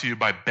 we're brought to you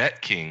by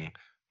BetKing,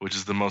 which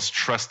is the most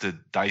trusted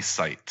dice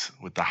site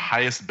with the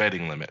highest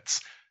betting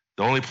limits.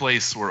 The only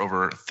place where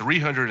over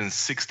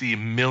 360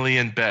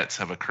 million bets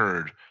have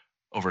occurred.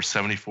 Over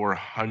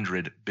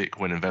 7,400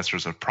 Bitcoin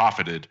investors have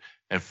profited,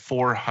 and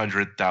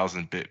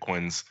 400,000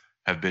 Bitcoins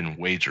have been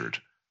wagered.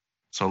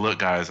 So look,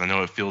 guys, I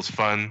know it feels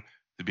fun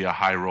to be a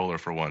high roller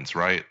for once,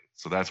 right?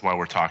 So that's why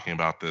we're talking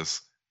about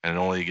this. And it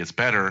only gets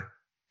better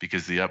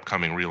because the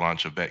upcoming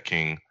relaunch of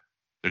BetKing,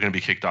 they're going to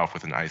be kicked off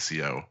with an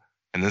ICO.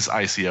 And this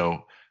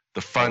ICO,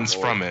 the funds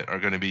from it are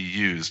going to be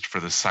used for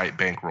the site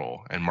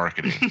bankroll and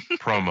marketing,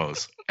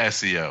 promos,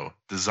 SEO,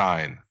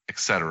 design,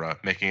 etc.,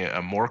 making it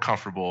a more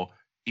comfortable,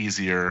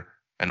 easier,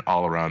 and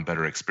all-around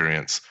better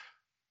experience.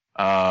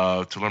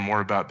 To learn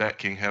more about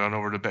BetKing, head on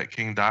over to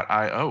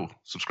betking.io.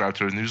 Subscribe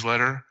to our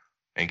newsletter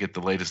and get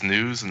the latest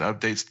news and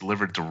updates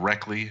delivered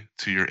directly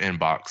to your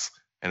inbox.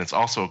 And it's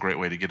also a great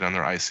way to get on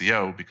their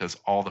ICO because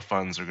all the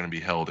funds are going to be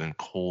held in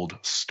cold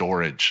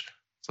storage.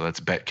 So that's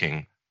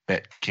BetKing,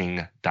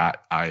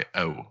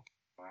 betking.io.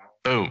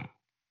 Boom.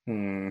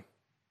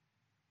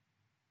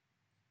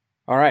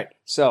 All right,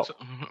 so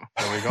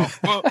there we go.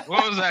 What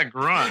was that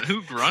grunt?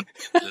 Who grunted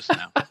just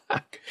now?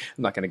 I'm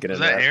not going to get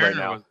into that that right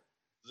now.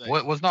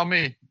 Was not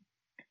me.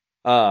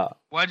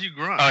 Why'd you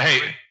grunt? Oh,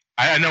 hey,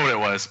 I know what it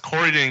was.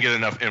 Corey didn't get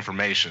enough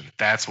information.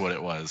 That's what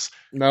it was.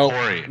 No,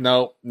 Corey.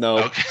 No,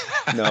 Okay.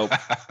 no,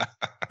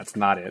 that's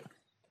not it.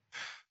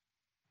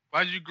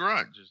 Why'd you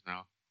grunt just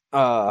now?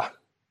 I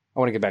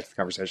want to get back to the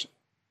conversation.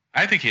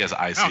 I think he has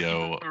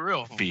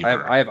ICO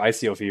fever. I have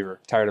ICO fever.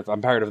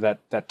 I'm tired of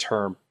that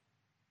term.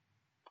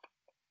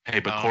 Hey,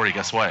 but Corey,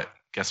 guess what?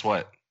 Guess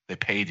what? They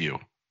paid you.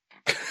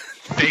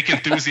 Fake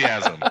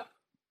enthusiasm.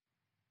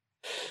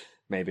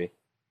 Maybe.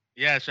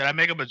 Yeah, should I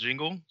make up a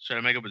jingle?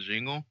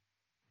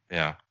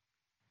 Yeah.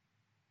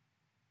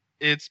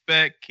 It's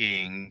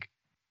BetKing.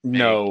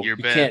 No, you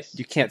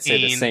can't say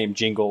the same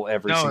jingle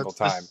every single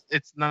time.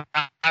 It's not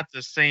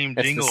the same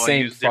jingle. It's the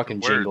same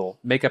fucking jingle.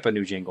 Make up a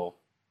new jingle.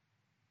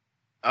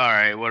 All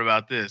right, what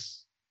about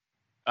this?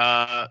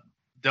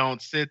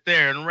 Don't sit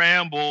there and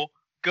ramble.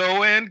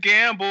 Go and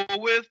gamble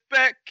with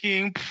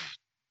BetKing.io.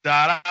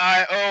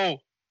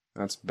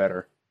 That's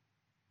better.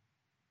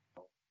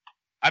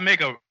 I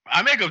make up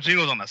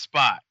jingles on the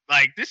spot.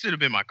 Like, this should have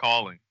been my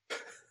calling.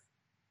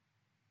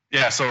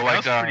 Yeah, so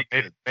like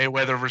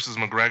Mayweather versus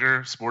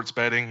McGregor, sports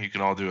betting, you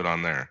can all do it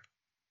on there.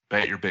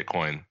 Bet your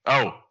Bitcoin.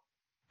 Oh,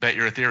 bet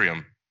your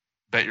Ethereum.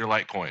 Bet your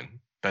Litecoin.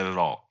 Bet it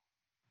all.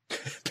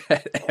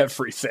 Bet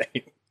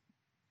everything.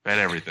 Bet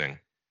everything.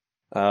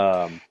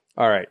 All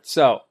right.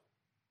 So,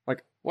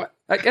 like, what?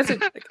 Like, as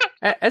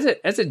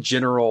a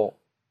general,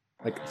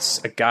 like,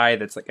 a guy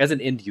that's like, as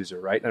an end user,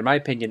 right? In my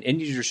opinion,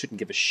 end users shouldn't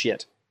give a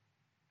shit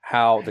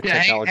how the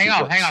technology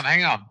works.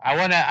 Hang on.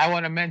 I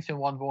wanna mention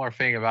one more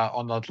thing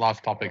on that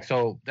last topic.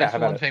 So that's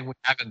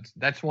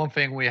one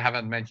thing we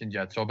haven't mentioned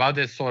yet. So about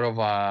this sort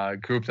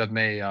of group that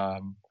may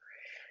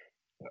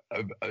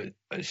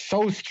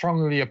so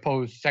strongly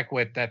oppose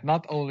SegWit that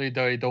not only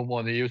they don't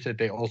want to use it,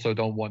 they also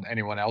don't want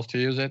anyone else to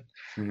use it.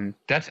 Mm-hmm.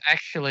 That's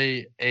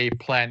actually a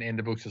plan in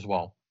the books as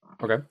well.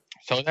 Okay.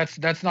 So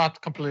that's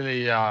not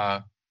completely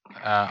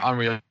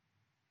unrealistic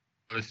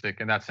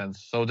in that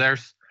sense. So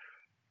there's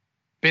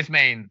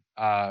Bitmain,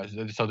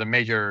 so the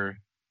major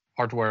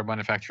hardware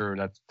manufacturer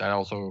that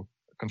also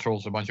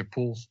controls a bunch of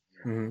pools.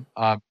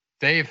 Mm-hmm.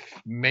 They've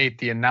made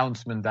the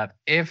announcement that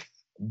if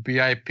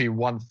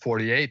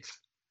BIP148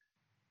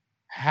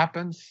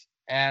 happens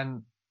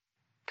and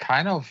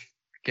kind of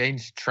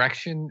gains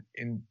traction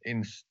in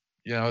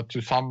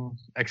to some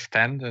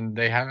extent, and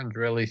they haven't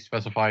really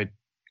specified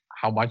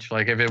how much,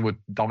 like if it would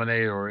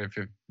dominate or if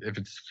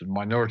it's a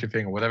minority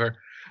thing or whatever.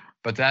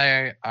 But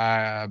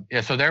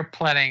so they're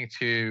planning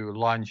to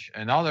launch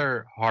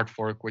another hard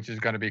fork, which is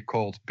going to be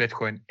called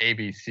Bitcoin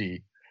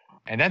ABC,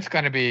 and that's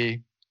going to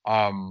be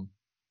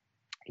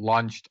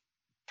launched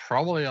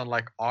probably on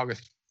like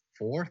August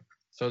 4th.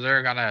 So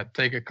they're going to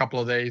take a couple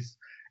of days,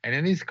 and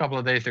in these couple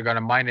of days they're going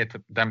to mine it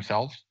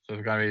themselves. So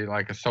it's going to be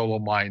like a solo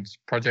mines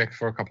project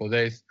for a couple of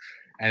days,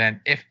 and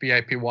then if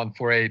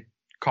BIP148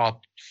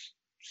 caught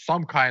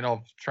some kind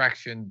of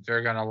traction,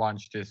 they're going to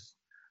launch this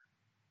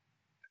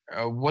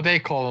what they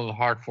call a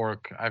hard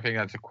fork, I think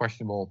that's a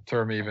questionable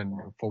term even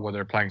for what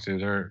they're planning to do.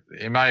 They're,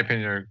 in my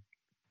opinion, they're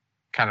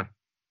kind of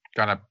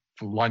gonna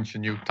launch a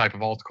new type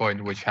of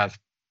altcoin, which has,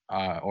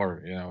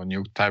 or a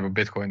new type of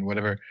Bitcoin,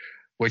 whatever,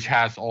 which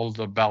has all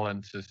the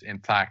balances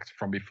intact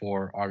from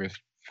before August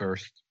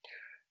 1st.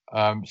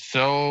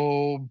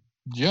 So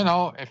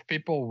if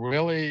people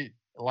really,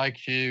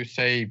 like you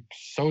say,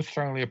 so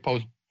strongly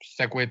oppose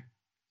SegWit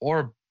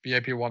or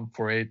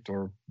BIP148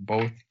 or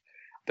both,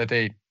 that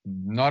they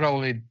not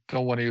only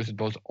don't want to use it,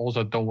 but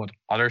also don't want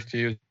others to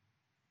use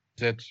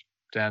it,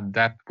 then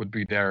that would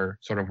be their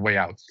sort of way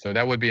out. So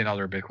that would be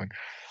another Bitcoin.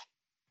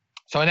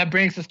 So that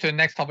brings us to the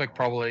next topic,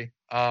 probably.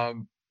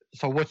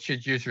 So what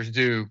should users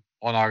do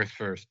on August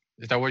 1st?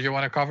 Is that what you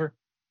want to cover?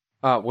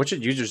 What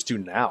should users do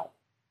now?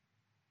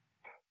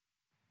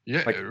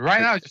 Yeah,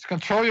 now, just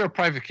control your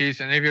private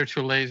keys, and if you're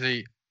too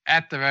lazy,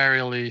 at the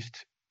very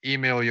least,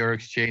 email your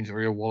exchange or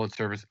your wallet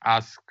service,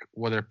 ask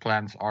what their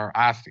plans are,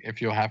 ask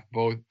if you have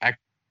both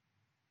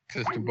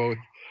access to both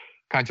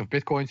kinds of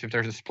Bitcoins, if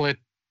there's a split.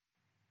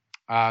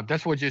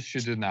 That's what you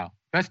should do now.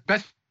 Best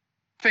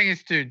thing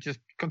is to just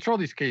control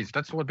these keys.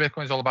 That's what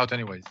Bitcoin is all about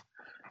anyways.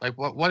 Like,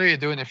 what are you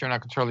doing if you're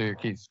not controlling your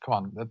keys? Come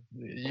on,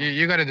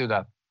 you got to do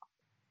that.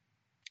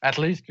 At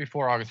least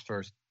before August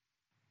 1st.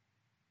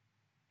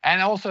 And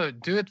also,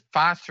 do it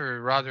sooner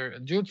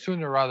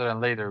rather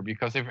than later,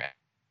 because if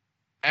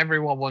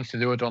everyone wants to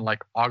do it on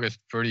like August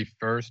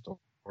 31st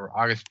or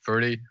August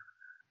 30,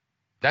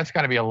 that's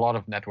going to be a lot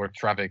of network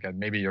traffic, and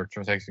maybe your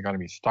transaction is going to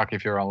be stuck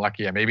if you're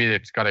unlucky, and maybe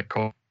it's got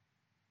to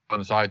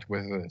coincide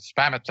with a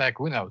spam attack.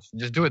 Who knows?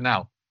 Just do it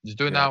now. Just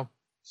do it now.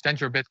 Send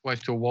your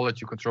Bitcoins to a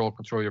wallet you control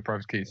your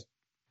private keys.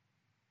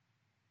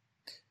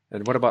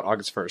 And what about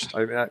August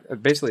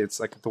 1st? Basically, it's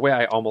like the way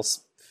I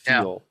almost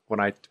feel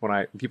when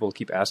people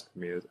keep asking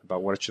me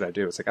about what should I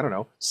do. It's like, I don't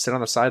know, sit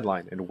on the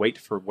sideline and wait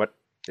for what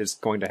is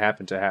going to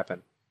happen.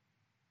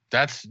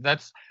 That's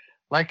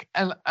like,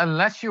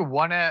 unless you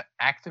want to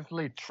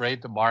actively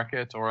trade the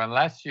market, or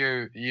unless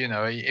if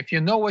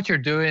you know what you're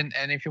doing,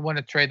 and if you want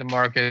to trade the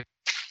market,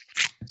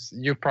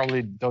 you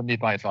probably don't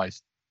need my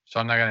advice. So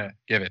I'm not gonna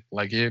give it.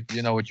 Like, you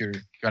know what you're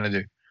gonna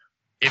do.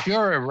 If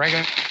you're a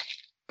regular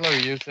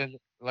user,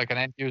 like an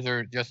end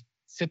user, just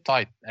sit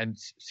tight, and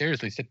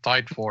seriously sit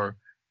tight for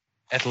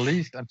at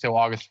least until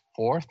August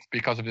 4th,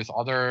 because of this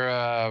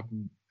other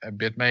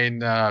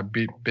Bitmain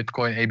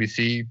Bitcoin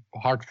ABC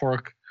hard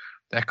fork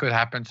that could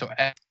happen. So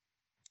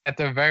at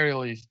the very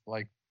least,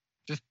 like,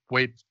 just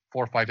wait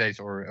 4 or 5 days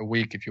or a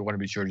week if you want to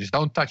be sure. Just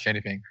don't touch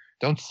anything.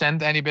 Don't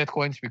send any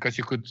Bitcoins, because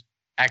you could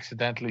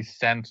accidentally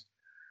send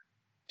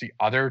the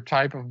other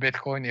type of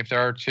Bitcoin if there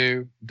are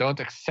two.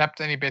 Don't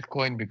accept any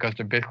Bitcoin, because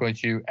the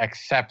Bitcoins you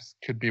accept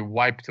could be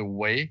wiped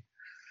away.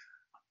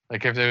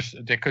 Like, if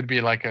there could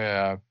be like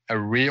a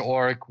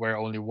reorg where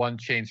only one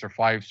chain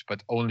survives,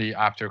 but only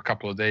after a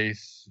couple of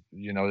days,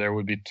 there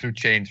would be two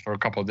chains for a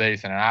couple of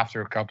days, and then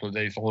after a couple of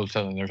days, all of a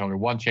sudden there's only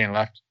one chain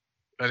left.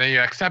 And then you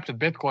accepted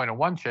Bitcoin on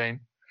one chain,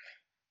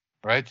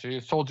 right? So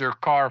you sold your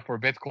car for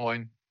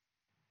Bitcoin,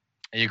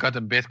 and you got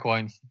them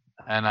Bitcoins,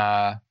 and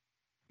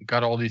you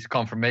got all these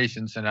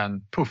confirmations, and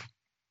then poof,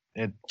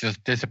 it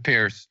just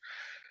disappears.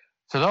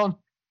 So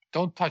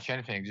don't touch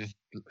anything. Just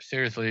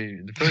seriously,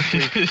 the first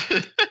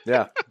week.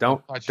 Yeah,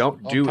 don't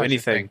do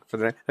anything for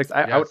the next.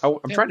 I'm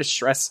trying to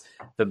stress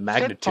the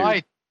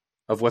magnitude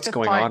of what's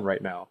going on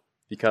right now,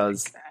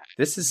 because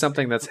this is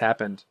something that's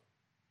happened.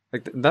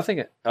 Like,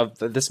 nothing of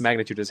this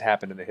magnitude has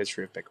happened in the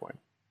history of Bitcoin.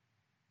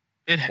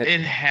 It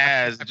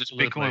has. Just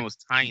Bitcoin was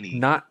tiny.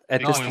 Not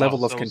at this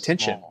level of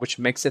contention, small. Which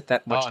makes it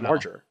that much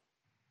larger.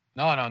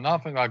 No,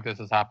 nothing like this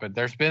has happened.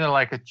 There's been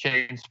a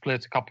chain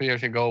split a couple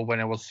years ago when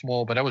it was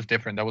small, but that was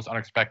different. That was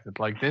unexpected.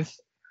 Like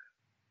this,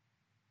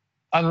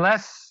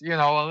 unless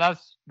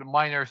the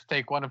miners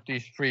take one of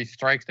these 3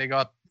 strikes they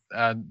got,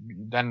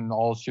 then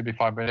all should be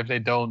fine. But if they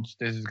don't,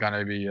 this is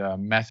gonna be a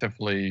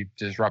massively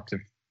disruptive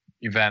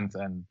event,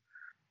 and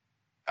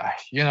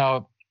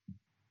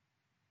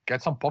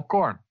get some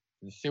popcorn.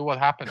 See what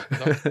happens.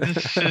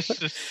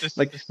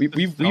 Like,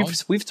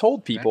 we've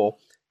told people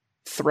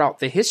throughout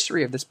the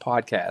history of this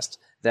podcast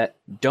that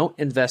don't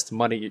invest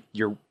money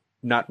you're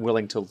not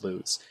willing to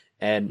lose.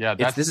 And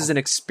this is an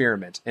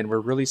experiment, and we're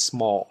really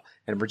small,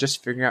 and we're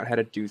just figuring out how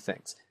to do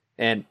things.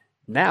 And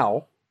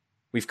now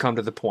we've come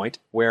to the point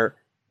where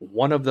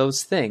one of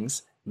those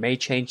things may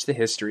change the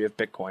history of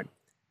Bitcoin,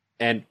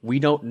 and we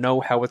don't know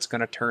how it's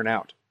going to turn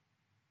out.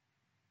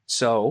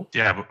 So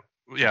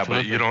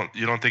but you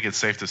don't think it's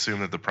safe to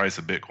assume that the price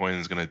of Bitcoin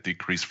is going to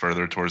decrease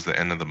further towards the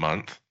end of the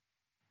month?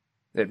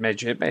 It may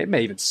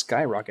even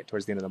skyrocket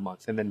towards the end of the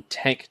month, and then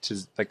tank to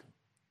like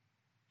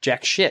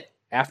jack shit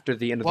after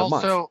the end of the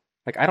month.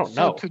 I don't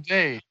know.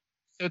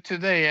 So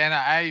today,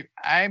 and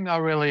I'm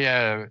not really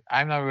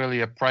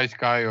a price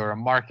guy or a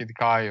market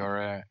guy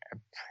or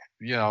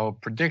a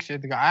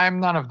prediction guy. I'm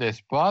none of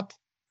this. But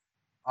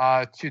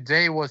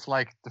today was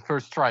like the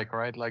first strike,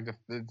 right? Like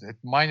the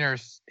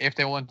miners, if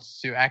they want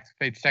to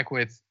activate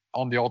SegWit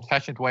on the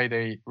old-fashioned way,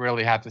 they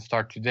really had to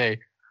start today,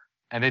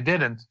 and they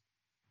didn't.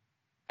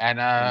 And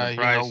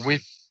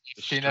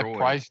seen that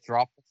price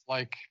drop. It's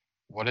like,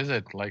 what is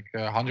it? Like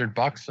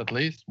 $100 at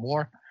least,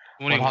 more.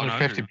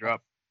 150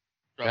 drop.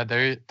 Yeah,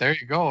 there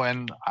you go.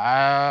 And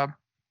I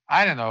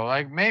don't know.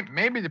 Like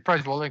maybe the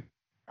price will.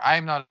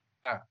 I'm not.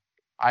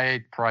 I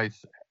hate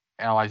price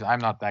analyze. I'm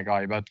not that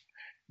guy, but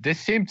this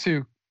seemed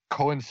to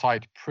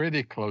coincide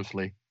pretty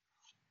closely.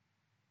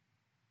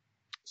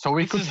 So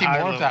we could see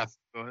more of that.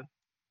 Go ahead.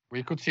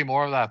 We could see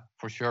more of that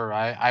for sure.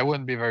 I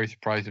wouldn't be very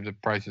surprised if the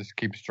prices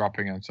keeps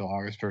dropping until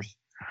August 1st.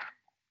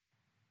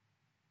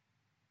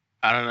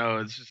 I don't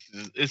know.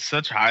 It's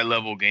such high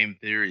level game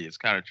theory. It's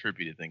kind of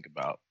trippy to think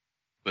about.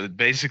 But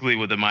basically,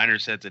 what the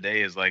miners said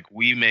today is like,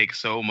 we make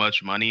so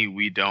much money,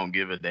 we don't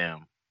give a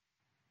damn.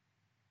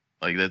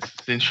 Like that's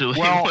essentially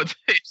what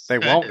they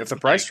said. They won't if the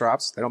price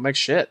drops. They don't make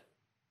shit.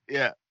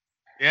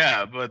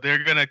 Yeah, but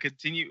they're gonna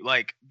continue.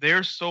 Like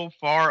they're so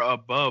far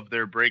above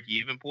their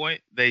break-even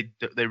point, they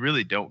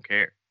really don't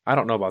care. I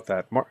don't know about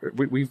that.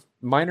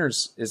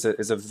 Miners is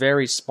a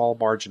very small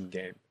margin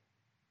game.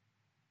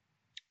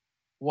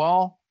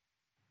 Well,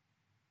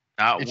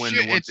 not it when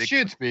should, the it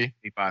should be.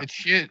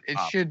 It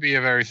should be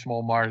a very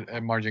small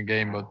margin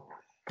game, but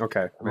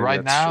okay.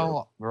 Right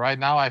now,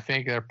 I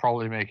think they're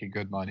probably making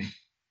good money.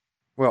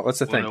 Well, that's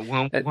the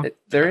thing.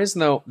 There is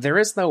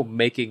no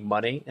making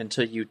money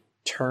until you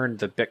turn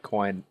the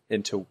Bitcoin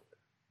into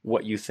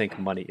what you think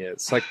money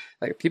is. Like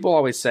people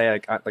always say,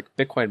 like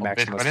Bitcoin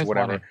maximalists,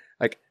 whatever. Money.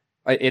 Like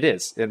it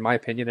is, in my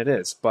opinion, it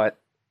is. But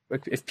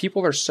if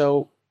people are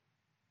so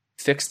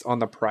fixed on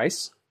the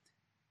price,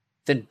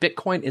 then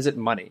Bitcoin isn't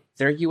money.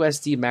 They're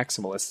USD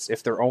maximalists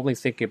if they're only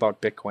thinking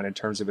about Bitcoin in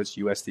terms of its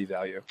USD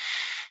value.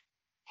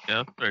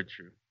 Yeah, very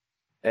true.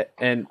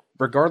 And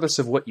regardless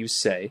of what you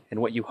say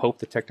and what you hope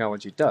the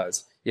technology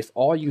does, if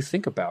all you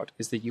think about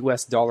is the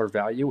US dollar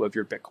value of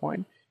your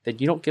Bitcoin, then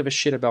you don't give a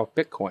shit about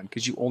Bitcoin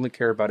because you only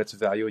care about its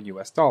value in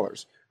US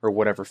dollars or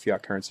whatever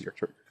fiat currency you're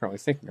currently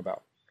thinking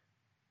about.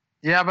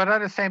 Yeah, but at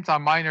the same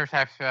time, miners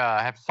have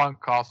sunk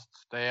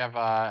costs. They have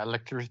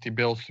electricity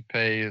bills to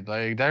pay.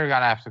 They're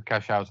gonna have to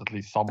cash out at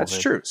least some of it.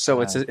 That's true.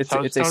 So it's a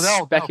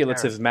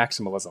speculative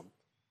maximalism.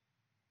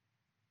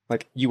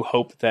 Like you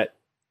hope that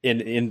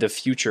in the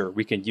future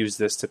we can use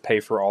this to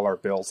pay for all our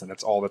bills, and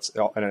it's all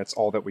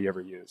that we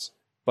ever use.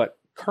 But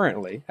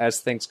currently, as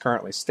things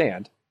currently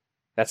stand,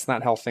 that's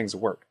not how things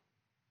work.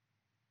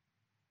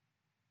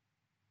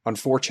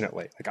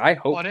 Unfortunately, like I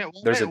hope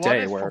there's a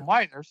day where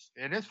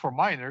it is for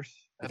miners.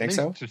 I think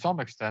so. To some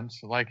extent,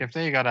 like if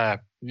they got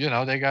a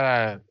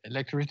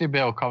electricity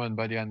bill coming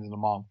by the end of the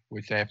month,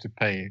 which they have to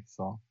pay,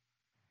 so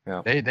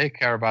yeah, they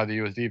care about the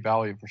USD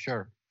value for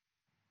sure.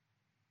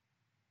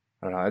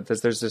 I don't know.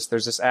 There's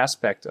this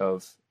aspect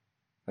of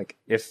like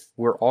if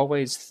we're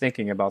always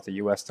thinking about the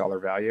US dollar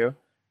value,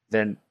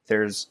 then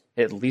there's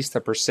at least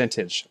a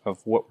percentage of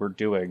what we're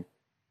doing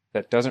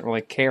that doesn't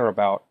really care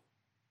about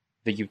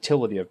the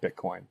utility of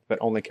Bitcoin, but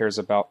only cares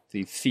about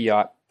the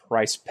fiat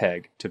price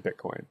peg to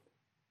Bitcoin.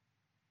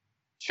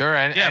 Sure,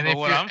 but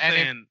what I'm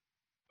saying.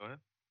 Go ahead.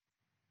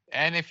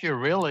 And if you're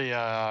really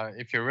a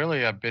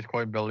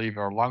Bitcoin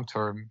believer long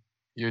term,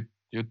 you'd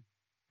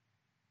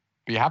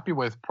be happy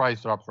with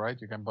price drops, right?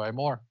 You can buy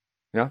more.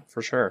 Yeah,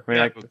 for sure. I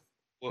mean,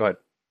 go ahead.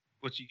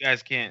 What you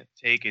guys can't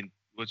take and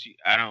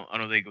I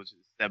don't think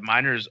that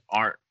miners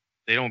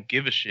they don't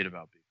give a shit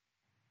about Bitcoin.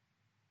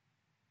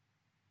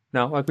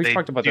 No, like we've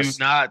talked about this.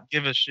 They do not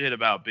give a shit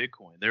about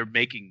Bitcoin. They're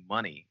making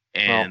money,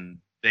 and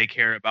they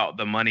care about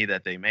the money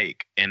that they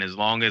make. And as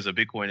long as a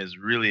Bitcoin is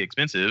really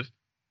expensive,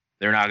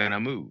 they're not going to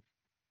move.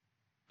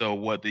 So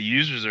what the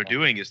users are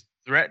doing is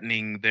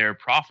threatening their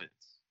profits.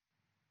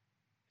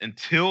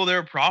 Until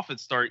their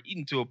profits start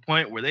eating to a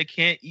point where they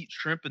can't eat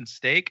shrimp and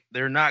steak,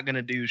 they're not going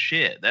to do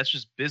shit. That's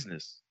just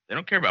business. They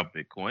don't care about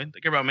Bitcoin. They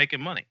care about making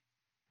money.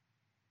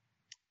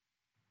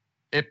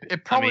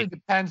 It probably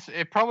depends.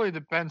 It probably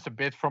depends a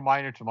bit from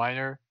miner to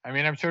miner. I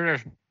mean, I'm sure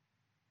there's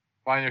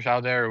miners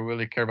out there who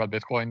really care about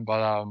Bitcoin,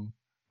 but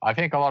I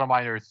think a lot of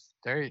miners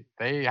they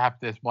have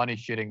this money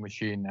shitting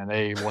machine and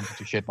they want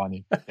to shit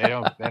money. They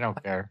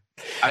don't care.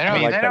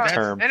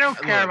 They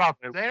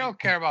don't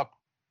care about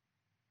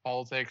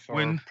politics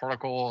or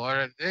protocol.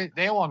 Or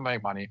they want to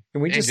make money.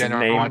 Can we just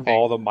name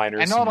all the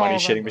miners money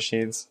shitting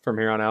machines from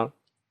here on out?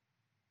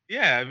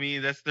 Yeah, I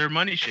mean, that's their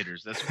money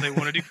shitters. That's what they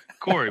want to do.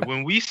 Corey,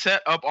 when we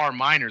set up our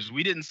miners,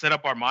 we didn't set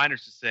up our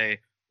miners to say,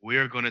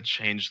 we're going to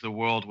change the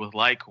world with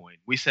Litecoin.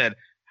 We said,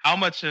 how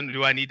much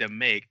do I need to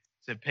make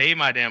to pay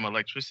my damn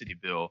electricity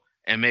bill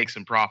and make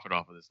some profit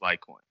off of this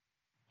Litecoin?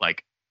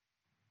 Like,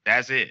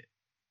 that's it.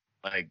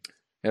 Like,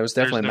 it was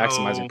definitely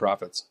maximizing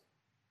profits.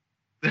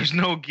 There's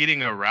no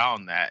getting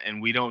around that, and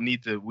we don't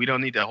need to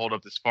hold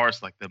up this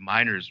farce. Like, the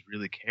miners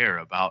really care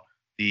about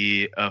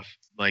the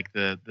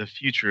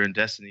future and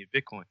destiny of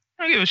Bitcoin.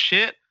 I don't give a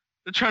shit.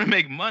 They're trying to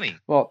make money.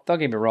 Well, don't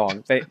get me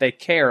wrong. They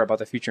care about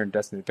the future and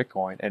destiny of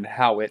Bitcoin and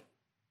how it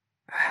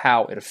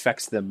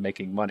affects them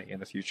making money in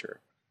the future,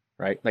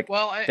 right? Like,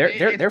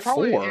 they're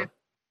for.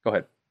 Go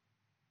ahead.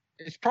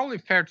 It's probably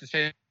fair to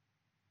say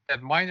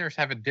that miners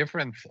have a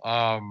different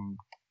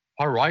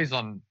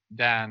horizon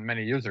than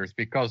many users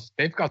because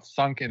they've got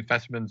sunk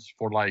investments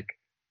for like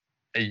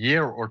a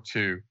year or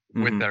two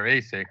with their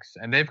ASICs,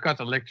 and they've got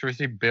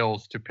electricity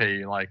bills to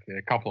pay like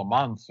a couple of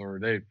months, or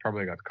they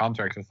probably got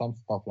contracts or some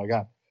stuff like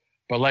that.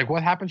 But like,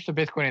 what happens to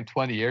Bitcoin in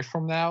 20 years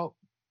from now?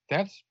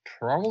 That's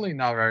probably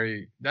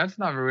that's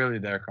not really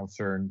their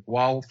concern.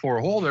 While for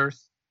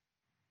holders,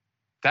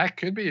 that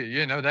could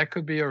be, that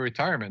could be a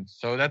retirement.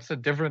 So that's a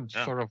different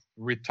sort of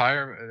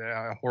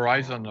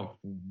horizon of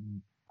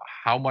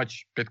how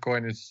much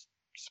Bitcoin is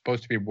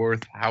supposed to be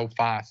worth, how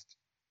fast.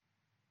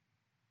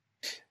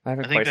 I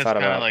think that's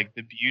kind of like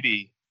the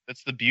beauty.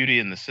 That's the beauty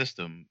in the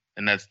system,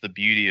 and that's the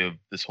beauty of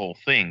this whole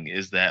thing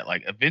is that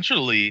like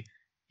eventually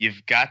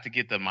you've got to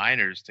get the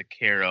miners to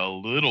care a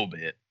little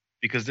bit,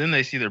 because then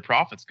they see their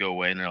profits go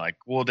away and they're like,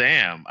 well,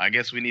 damn, I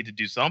guess we need to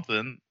do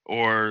something,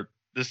 or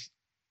this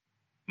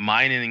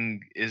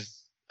mining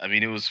is,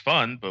 it was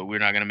fun, but we're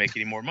not going to make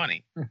any more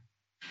money.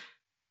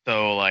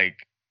 So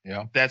like,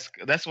 that's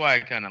why I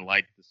kind of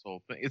like this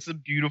whole thing. It's a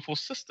beautiful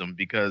system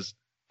because,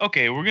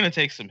 okay, we're going to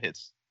take some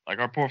hits. Like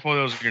our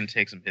portfolios are going to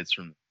take some hits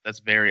from, that's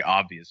very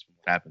obvious from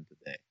what happened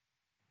today.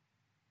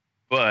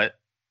 But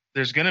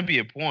there's going to be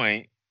a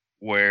point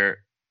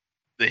where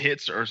the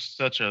hits are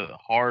such a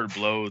hard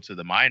blow to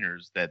the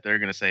miners that they're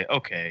going to say,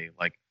 okay,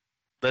 like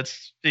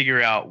let's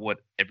figure out what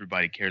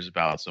everybody cares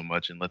about so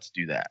much and let's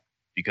do that.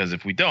 Because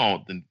if we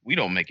don't, then we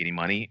don't make any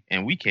money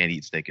and we can't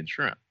eat steak and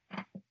shrimp.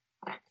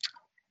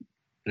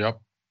 Yep.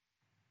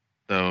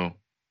 So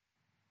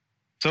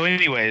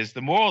anyways,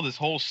 the moral of this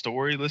whole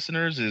story,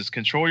 listeners, is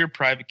control your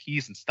private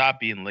keys and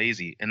stop being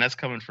lazy. And that's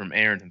coming from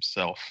Aaron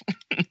himself.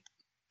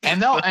 and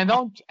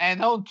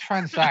don't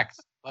transact.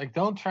 Like,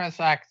 don't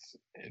transact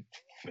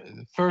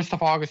 1st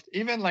of August,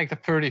 even like the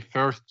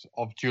 31st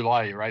of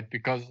July, right?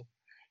 Because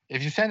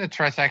if you send a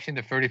transaction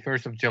the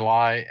 31st of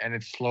July and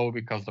it's slow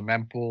because the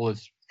mempool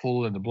is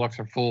full and the blocks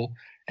are full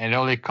and it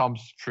only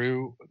comes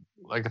through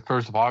like the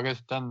 1st of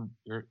August, then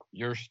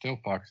you're still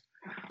fucked.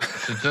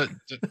 So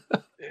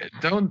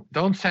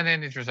don't send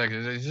any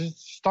transactions.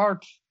 Just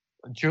start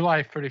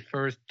July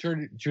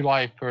 31st,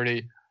 July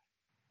 30,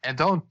 and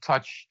don't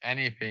touch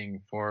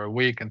anything for a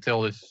week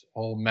until this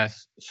whole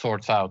mess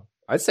sorts out.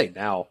 I'd say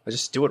now. I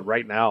just do it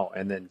right now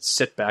and then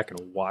sit back and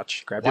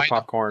watch. Grab your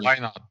popcorn. Why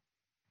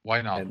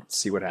not? And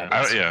see what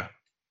happens.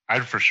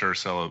 I'd for sure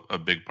sell a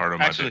big part of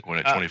my Bitcoin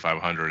at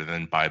 2,500 and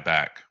then buy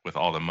back with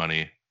all the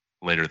money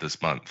later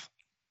this month.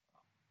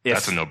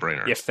 That's a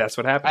no-brainer. If that's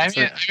what happens.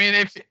 I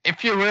mean,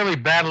 if you really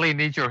badly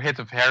need your hit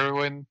of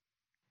heroin,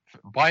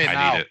 buy it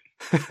now.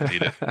 I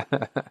need it.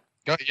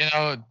 Go,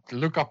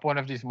 look up one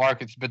of these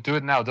markets, but do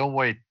it now. Don't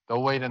wait.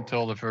 Don't wait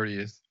until the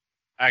 30th.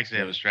 I actually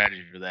have a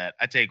strategy for that.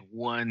 I take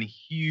one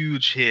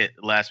huge hit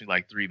that lasts me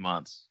like 3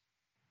 months.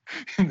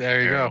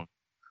 There you go.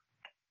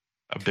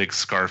 A big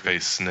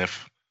Scarface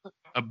sniff.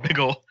 I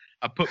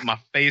put my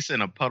face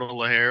in a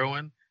puddle of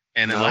heroin.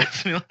 And it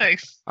lasts me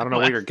like. I don't know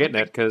where you're getting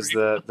it because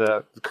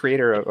the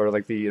creator or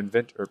like the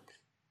inventor,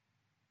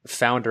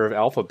 founder of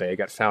AlphaBay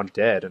got found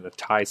dead in a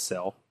Thai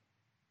cell.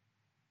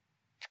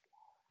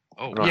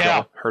 Oh,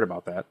 yeah, heard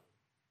about that.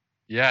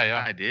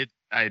 Yeah, I did.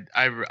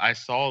 I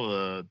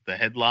saw the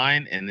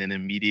headline and then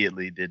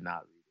immediately did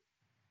not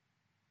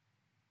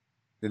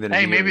read it.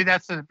 Hey, maybe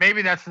that's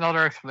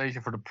another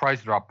explanation for the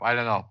price drop. I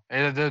don't know.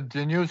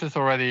 The news is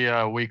already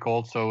a week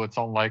old, so it's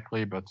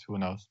unlikely, but who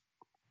knows.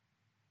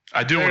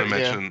 I do want to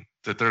mention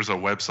that there's a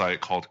website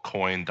called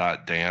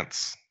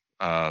coin.dance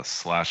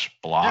 /blocks.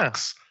 Yeah.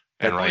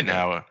 And right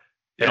now,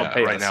 now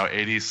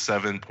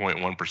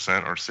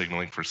 87.1% are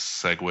signaling for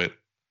SegWit,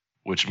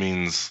 which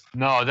means...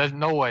 No, there's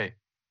no way.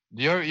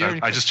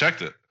 I just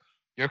checked it.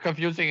 You're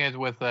confusing it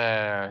with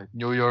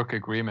New York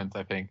agreement,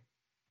 I think.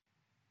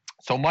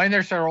 So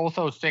miners are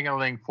also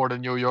signaling for the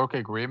New York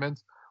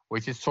agreement,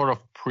 which is sort of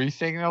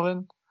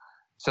pre-signaling.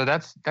 So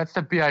that's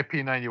the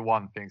BIP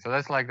 91 thing. So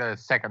that's like the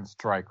second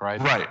strike, right?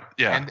 Right.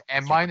 Yeah.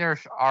 And miners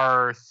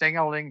are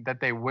signaling that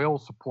they will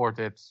support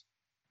it,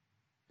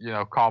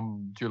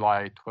 come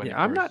July 21st.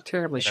 Yeah, I'm not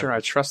terribly sure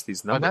I trust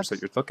these numbers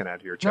that you're looking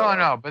at here, Joe.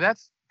 No, but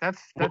that's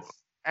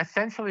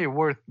essentially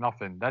worth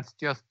nothing. That's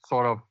just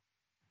sort of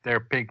their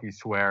pinky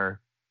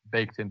swear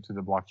baked into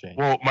the blockchain.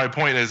 Well, my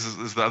point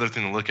is the other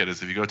thing to look at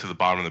is if you go to the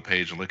bottom of the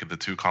page and look at the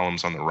two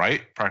columns on the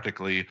right,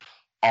 practically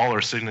all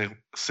are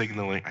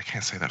signaling. I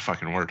can't say that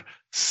fucking word.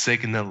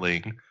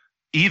 Signaling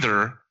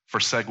either for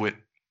SegWit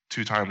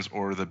 2 times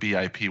or the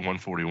BIP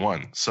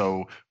 141.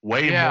 So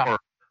way more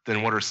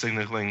than what are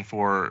signaling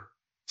for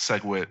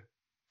SegWit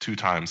 2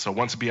 times. So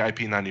once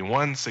BIP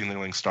 91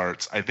 signaling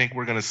starts, I think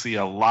we're going to see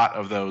a lot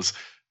of those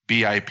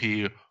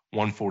BIP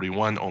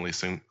 141 only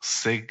signalers.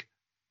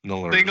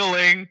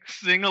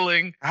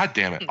 Signaling. God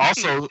damn it.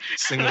 Also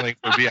signaling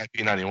for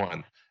BIP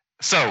 91.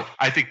 So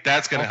I think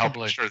that's going to help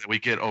ensure that we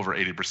get over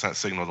 80%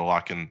 signal to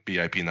lock in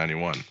BIP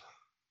 91.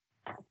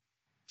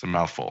 It's a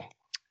mouthful.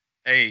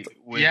 Hey,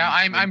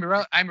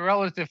 I'm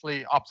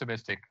relatively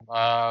optimistic.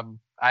 I'm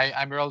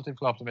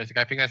relatively optimistic.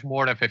 I think there's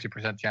more than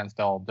 50% chance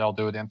they'll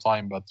do it in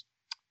time, but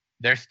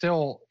there's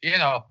still,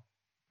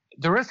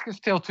 the risk is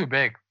still too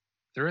big.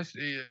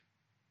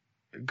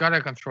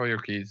 gotta control your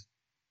keys.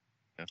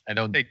 I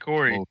don't. Hey,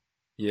 Corey. move.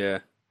 Yeah.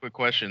 Quick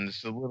question. This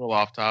is a little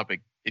off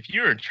topic. If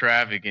you're in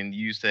traffic and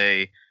you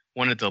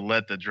wanted to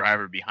let the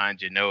driver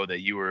behind you know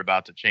that you were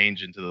about to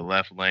change into the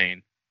left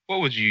lane,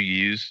 what would you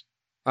use?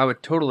 I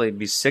would totally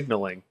be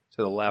signaling to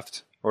the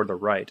left or the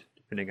right,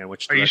 depending on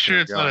which Are you direction sure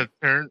I'm it's going. not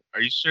a turn?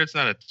 Are you sure it's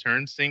not a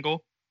turn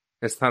single?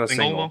 It's not a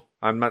Single?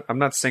 single. I'm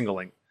not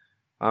singling.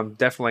 I'm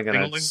definitely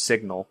going to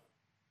signal.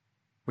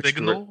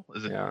 Signal?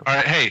 Is it? Yeah. All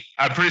right, hey,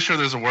 I'm pretty sure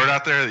there's a word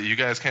out there that you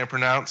guys can't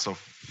pronounce, so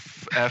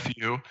F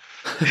you.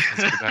 Let's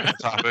get back to the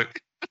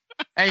topic.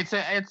 Hey,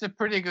 it's a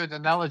pretty good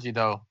analogy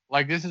though.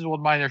 Like this is what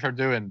miners are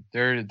doing.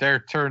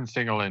 They're turn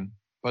signaling,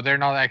 but they're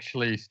not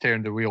actually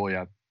steering the wheel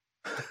yet.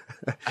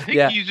 I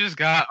think you just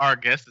got our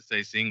guest to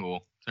say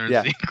single. Turn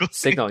single.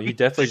 Signal. You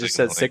definitely just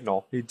said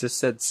signal. He just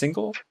said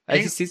single.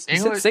 He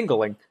said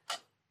singling.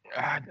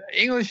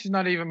 English is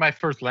not even my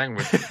first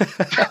language.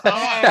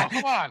 Oh,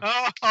 come on.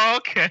 Oh,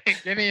 okay.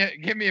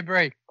 Give me a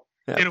break.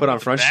 Yeah, put on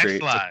Front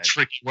Street. It's a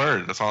tricky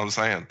word. That's all I'm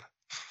saying.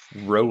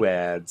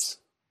 Roads.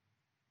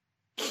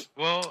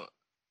 Well,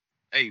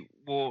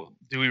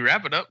 do we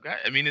wrap it up, guys?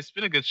 I mean, it's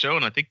been a good show,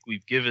 and I think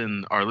we've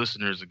given our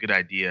listeners a good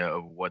idea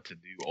of what to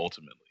do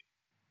ultimately.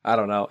 I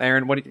don't know,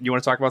 Aaron. What you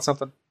want to talk about?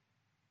 Something?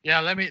 Yeah,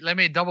 let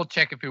me double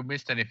check if you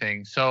missed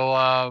anything. So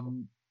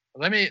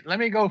let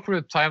me go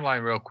through the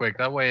timeline real quick.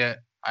 That way,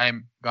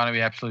 I'm gonna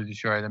be absolutely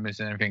sure I didn't miss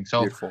anything.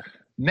 So Beautiful.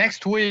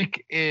 Next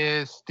week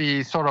is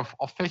the sort of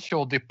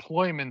official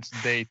deployment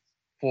date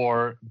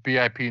for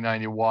BIP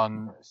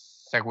 91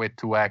 SegWit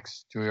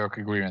 2X New York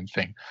Agreement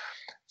thing.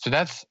 So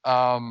that's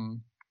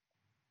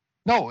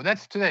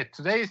that's today.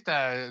 Today is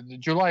the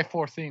July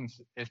 14th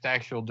is the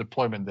actual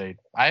deployment date.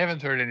 I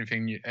haven't heard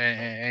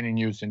any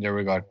news in that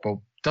regard, but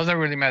doesn't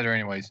really matter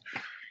anyways.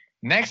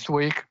 Next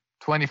week,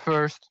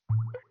 21st,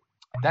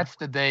 that's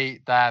the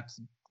day that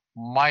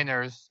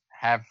miners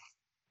have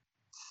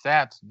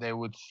said they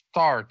would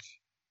start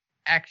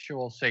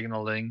actual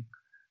signaling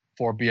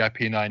for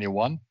BIP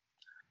 91.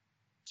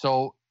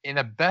 So in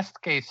a best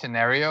case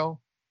scenario,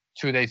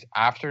 2 days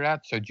after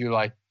that, so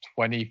July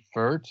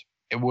 23rd,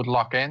 it would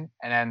lock in.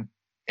 And then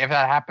if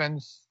that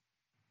happens,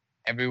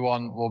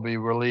 everyone will be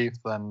relieved,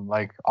 and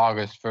like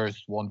August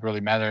 1st won't really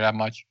matter that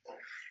much.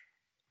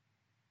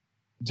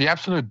 The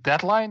absolute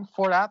deadline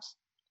for that,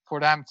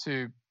 for them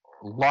to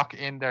lock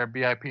in their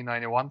BIP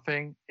 91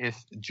 thing, is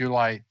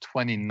July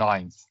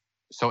 29th.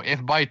 So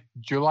if by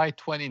July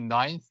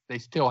 29th they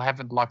still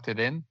haven't locked it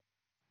in,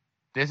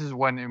 this is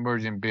when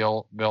emerging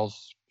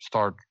bells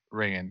start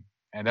ringing.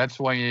 And that's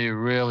when you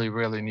really,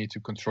 really need to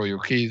control your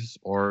keys,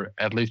 or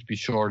at least be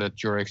sure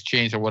that your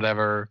exchange or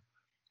whatever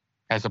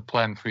has a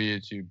plan for you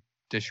to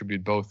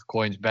distribute both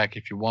coins back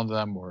if you want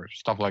them, or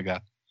stuff like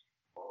that.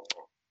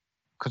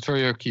 Control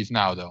your keys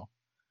now, though.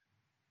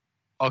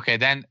 Okay,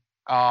 then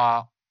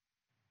August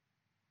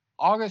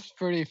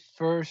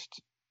 31st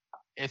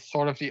is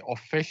sort of the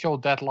official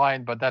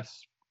deadline, but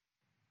that's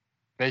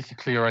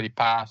basically already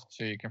passed,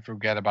 so you can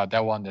forget about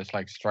that one. There's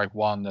like strike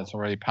one that's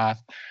already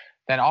passed.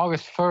 Then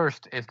August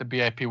 1st is the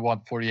BIP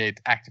 148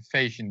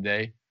 activation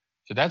day.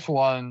 So that's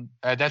when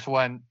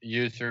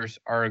users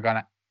are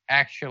gonna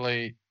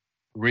actually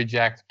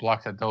reject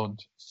blocks that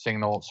don't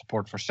signal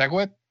support for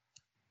SegWit,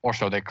 or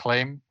so they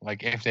claim.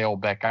 Like if they all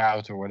back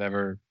out or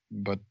whatever,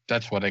 but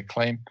that's what they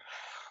claim.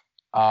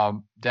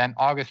 Then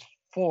August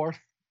 4th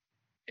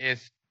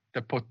is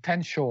the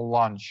potential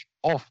launch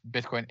of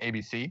Bitcoin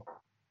ABC.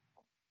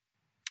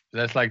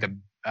 That's like the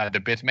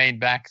Bitmain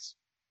backed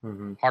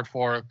hard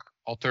fork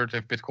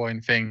alternative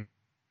Bitcoin thing.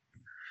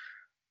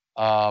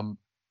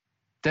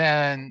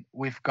 Then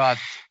we've got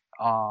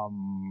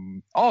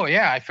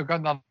I forgot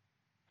another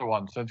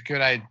one. So it's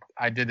good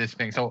I did this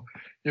thing. So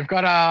you've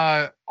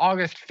got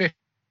August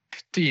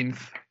 15th.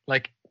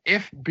 Like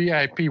if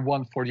BIP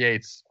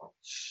 148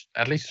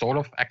 at least sort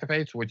of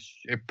activates,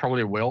 which it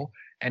probably will,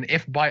 and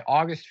if by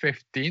August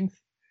 15th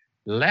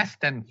less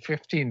than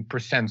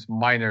 15%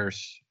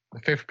 miners,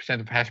 50%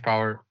 of hash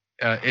power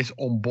is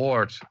on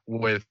board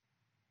with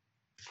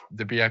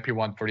the BIP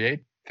 148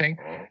 thing,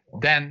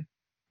 then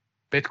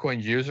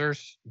Bitcoin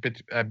users,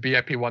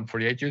 BIP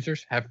 148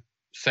 users have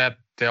said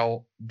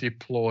they'll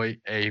deploy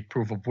a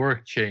proof of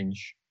work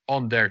change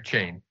on their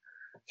chain.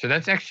 So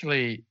that's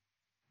actually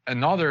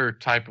another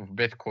type of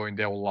Bitcoin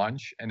they will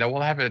launch, and they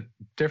will have a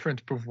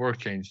different proof of work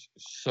change.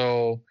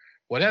 So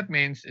what that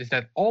means is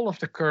that all of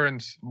the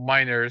current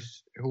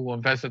miners who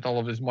invested all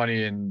of this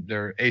money in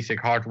their ASIC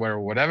hardware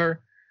or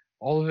whatever,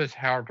 all of this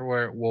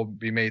hardware will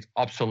be made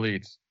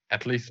obsolete,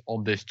 at least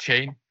on this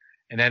chain.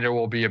 And then there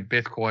will be a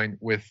Bitcoin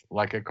with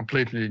like a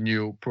completely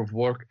new proof of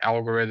work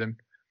algorithm,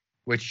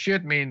 which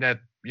should mean that,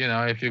 you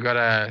know, if you got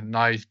a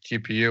nice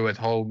GPU at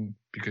home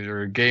because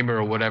you're a gamer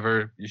or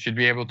whatever, you should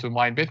be able to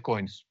mine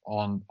Bitcoins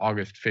on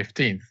August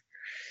 15th.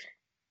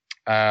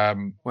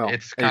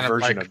 It's kind a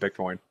version of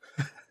Bitcoin.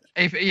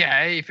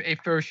 A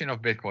version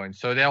of Bitcoin.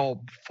 So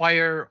they'll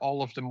fire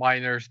all of the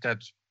miners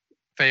that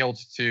failed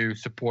to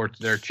support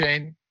their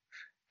chain,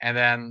 and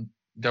then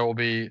there will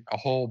be a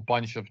whole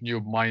bunch of new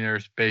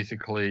miners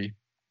basically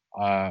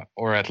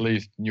or at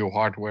least new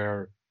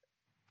hardware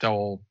that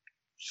will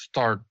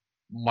start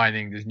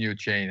mining this new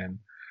chain. And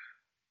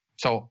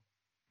so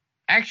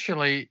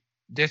actually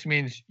this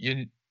means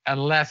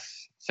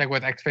unless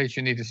SegWit activates,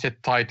 you need to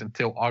sit tight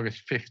until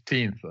August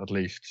 15th at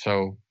least.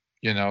 So,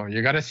 you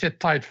got to sit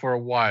tight for a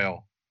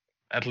while,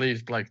 at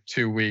least like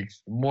 2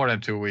 weeks, more than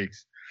 2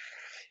 weeks.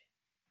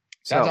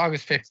 That's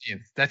August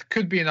 15th. That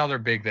could be another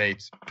big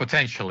date,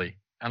 potentially,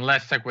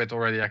 unless SegWit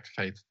already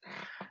activates.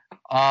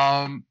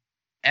 And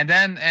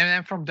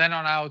then from then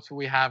on out,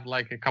 we have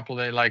like a couple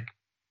of days, like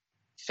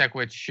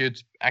SegWit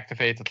should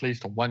activate at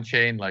least on one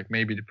chain, like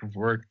maybe the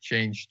preferred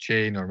change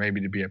chain or maybe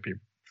the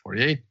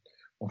BIP148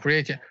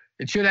 chain.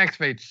 It should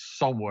activate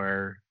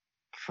somewhere,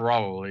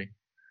 probably.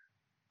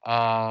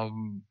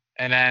 And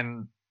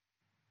then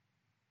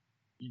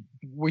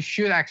we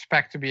should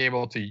expect to be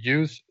able to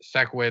use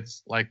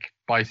SegWit like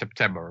by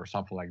September or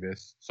something like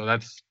this. So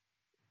that's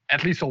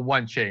at least on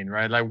one chain,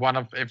 right? Like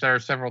if there are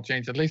several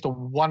chains, at least on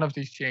one of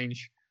these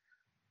chains,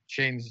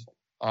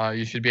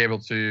 you should be able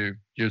to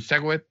use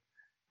SegWit.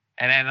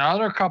 And then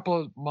another couple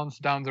of months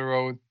down the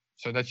road,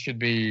 so that should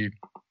be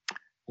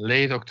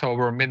late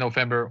October,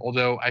 mid-November,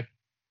 although I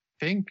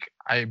think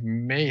I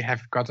may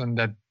have gotten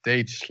that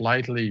date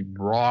slightly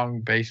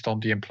wrong based on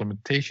the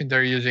implementation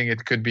they're using.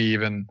 It could be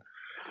even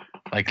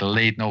like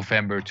late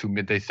November to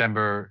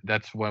mid-December.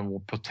 That's when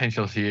we'll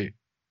potentially see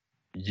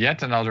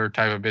yet another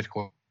type of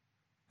Bitcoin,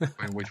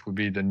 which would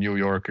be the New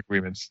York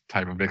agreements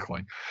type of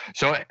Bitcoin.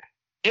 So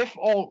if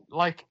all,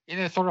 like in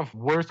a sort of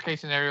worst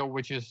case scenario,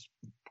 which is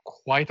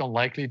quite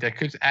unlikely, there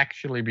could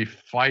actually be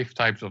 5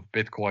 types of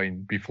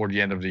Bitcoin before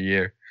the end of the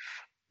year.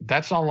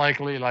 That's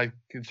unlikely. Like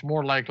it's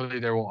more likely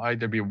there will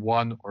either be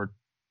 1 or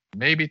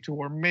maybe 2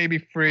 or maybe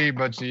 3,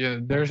 but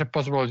there's a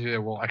possibility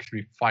there will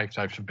actually be 5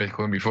 types of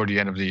Bitcoin before the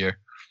end of the year.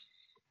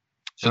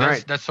 So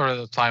that's sort of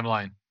the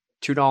timeline.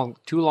 Too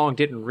long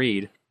didn't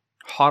read.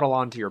 Huddle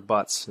onto your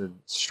butts and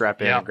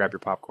strap in and grab your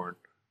popcorn.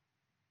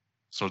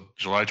 So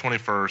July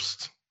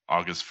 21st,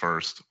 August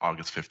 1st,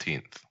 August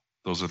 15th.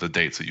 Those are the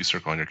dates that you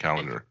circle on your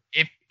calendar.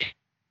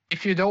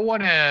 If you don't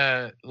want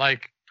to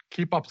like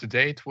keep up to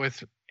date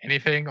with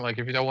anything, like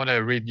if you don't want to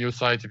read news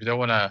sites, if you don't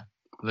want to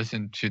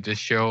listen to this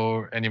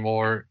show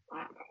anymore,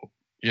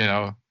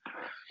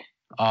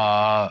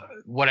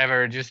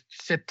 whatever, just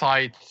sit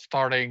tight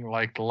starting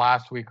like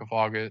last week of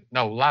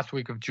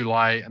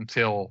July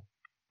until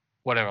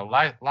whatever,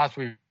 last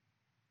week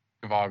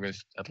of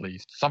August at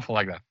least, something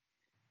like that.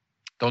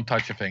 Don't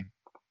touch a thing.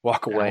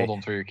 Walk away. Hold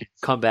on to your keys.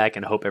 Come back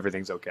and hope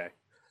everything's okay.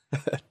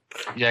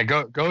 Yeah,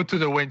 go to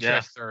the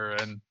Winchester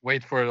and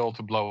wait for it all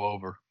to blow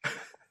over.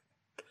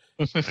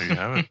 There you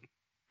have it.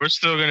 We're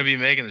still going to be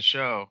making the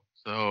show,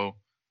 so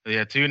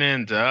yeah, tune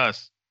in to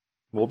us.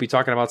 We'll be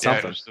talking about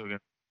something. We're still gonna,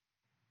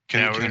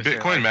 can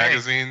Bitcoin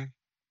Magazine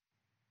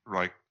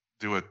like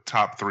do a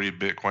top 3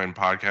 Bitcoin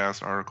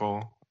podcast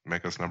article?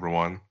 Make us number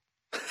 1.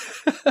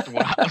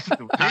 Wow.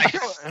 Nice.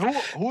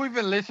 Who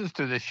even listens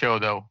to this show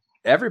though?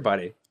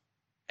 Everybody.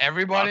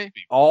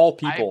 All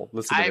people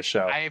listen to the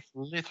show. I've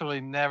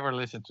literally never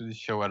listened to this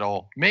show at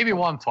all. Maybe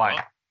one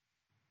time.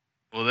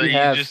 Well, then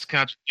you just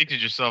contradicted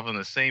yourself in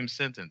the same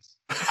sentence.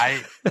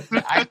 I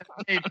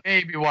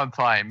maybe one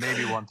time.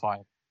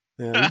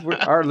 Yeah,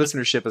 our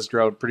listenership has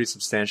grown pretty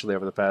substantially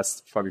over the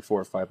past probably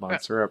 4 or 5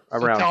 months. We're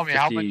around tell me,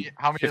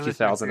 50,000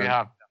 listeners do you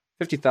have?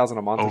 50,000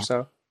 a month or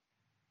so.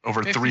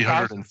 Over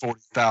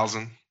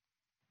 340,000.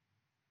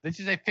 Did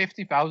you say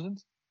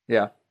 50,000?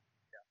 Yeah.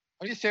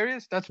 Are you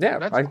serious? That's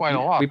quite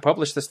a lot. We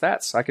published the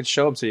stats. I could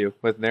show them to you.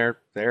 But they're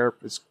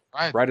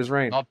right as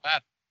rain. Not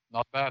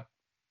bad.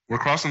 We're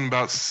crossing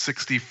about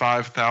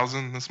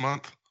 65,000 this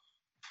month.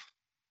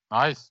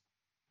 Nice.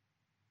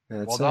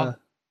 Well done.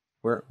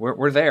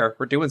 We're there.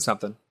 We're doing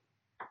something.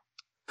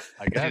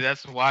 I guess. See,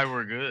 that's why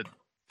we're good.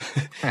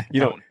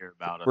 You don't hear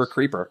about us. We're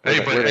Creeper. Hey,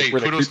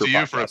 kudos to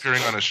you for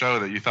appearing on a show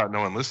that you thought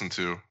no one listened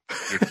to.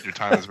 Your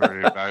time is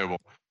very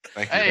valuable.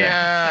 Thank you.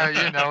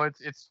 Hey,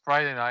 it's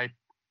Friday night.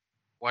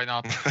 Why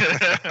not?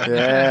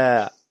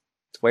 Yeah.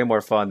 It's way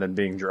more fun than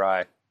being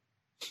dry.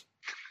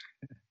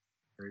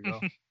 There you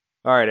go.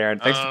 All right, Aaron.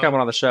 Thanks for coming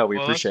on the show. We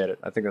appreciate it.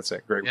 I think that's a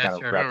great kind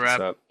of wrap this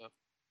up.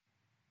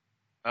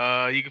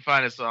 You can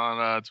find us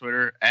on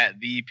Twitter at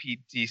the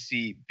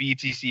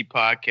BTC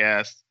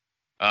Podcast.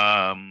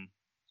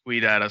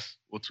 Tweet at us.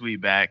 We'll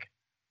tweet back.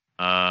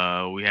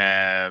 We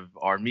have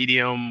our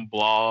Medium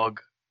blog,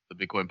 the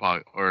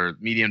Bitcoin or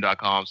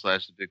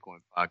medium.com/the Bitcoin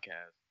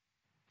Podcast.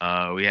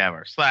 We have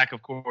our Slack,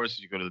 of course.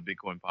 You go to the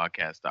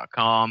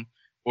bitcoinpodcast.com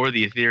or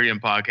the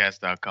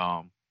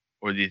ethereum-podcast.com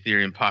or the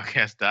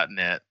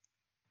ethereum-podcast.net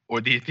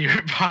or the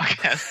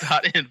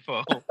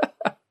ethereum-podcast.info.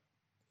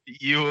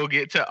 You will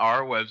get to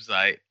our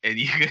website and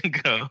you can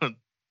go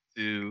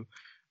to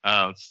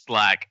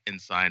Slack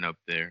and sign up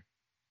there.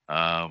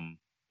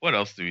 What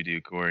else do we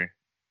do, Corey?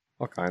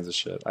 All kinds of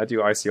shit. I do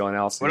ICO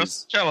analysis. What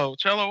else? Cello,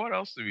 what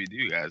else do we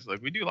do, guys?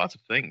 Like, we do lots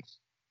of things.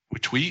 We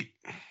tweet.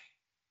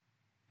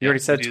 You already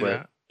said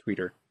Twitter.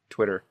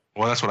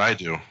 Well, that's what I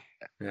do.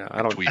 Yeah,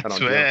 I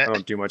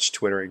don't do much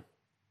twittering.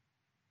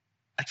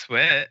 I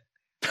tweet.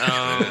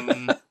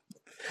 That's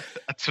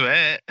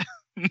it.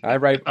 I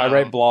write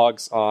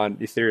blogs on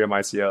Ethereum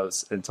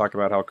ICOs and talk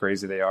about how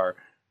crazy they are.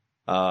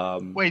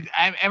 Wait,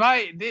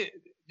 do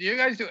you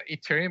guys do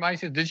Ethereum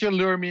ICOs? Did you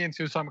lure me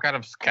into some kind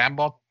of scam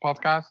bot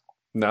podcast?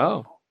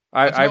 No.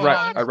 I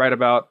write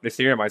about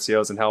Ethereum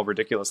ICOs and how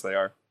ridiculous they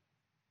are.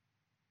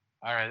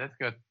 All right, that's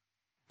good.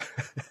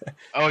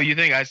 Oh, you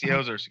think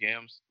ICOs are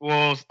scams?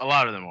 Well, a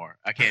lot of them are.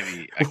 I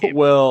can't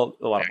well,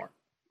 a lot of them are.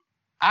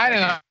 I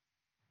don't know.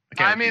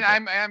 I mean,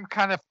 I'm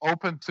kind of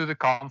open to the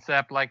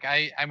concept. Like,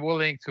 I'm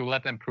willing to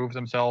let them prove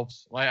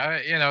themselves.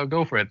 Like,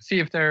 go for it. See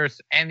if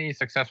there's any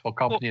successful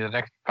company that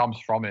actually comes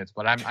from it.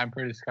 But I'm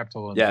pretty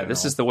skeptical. Yeah,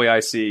 this is the way I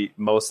see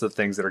most of the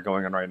things that are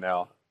going on right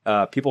now.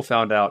 People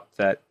found out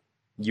that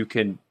you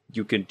can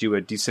do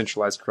a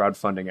decentralized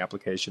crowdfunding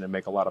application and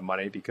make a lot of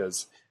money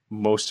because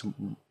most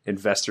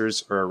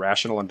investors are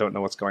irrational and don't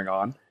know what's going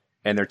on,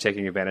 and they're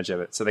taking advantage of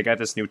it. So they got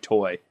this new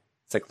toy.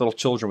 It's like little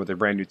children with a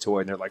brand new toy,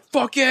 and they're like,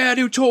 "Fuck yeah,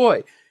 new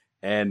toy!"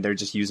 And they're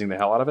just using the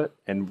hell out of it,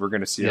 and we're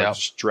going to see a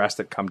just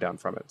drastic come down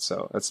from it.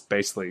 So that's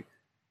basically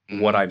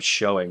what I'm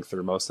showing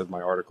through most of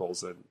my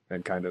articles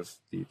and kind of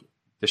the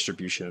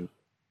distribution,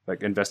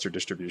 like investor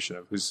distribution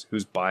of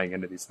who's buying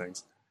into these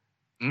things.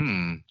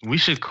 We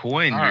should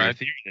coin your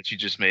theory that you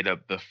just made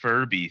up, the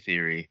Furby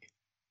theory.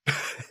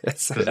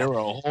 Because there were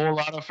a whole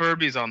lot of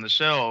Furbies on the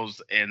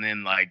shelves, and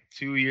then like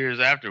 2 years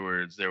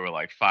afterwards, there were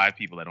like 5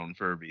 people that owned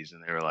Furbies,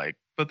 and they were like,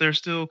 "But they're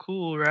still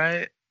cool,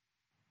 right?"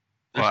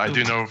 Well, I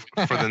do know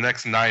for the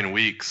next 9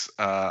 weeks,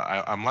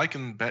 I'm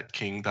liking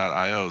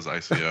BetKing.io's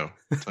ICO.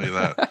 I'll tell you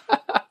that.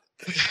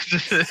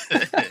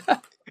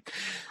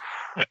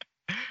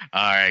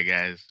 All right,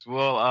 guys.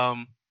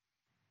 Well,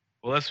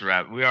 let's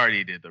wrap. We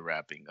already did the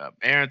wrapping up.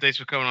 Aaron, thanks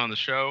for coming on the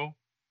show.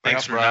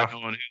 Thanks for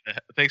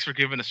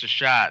giving us a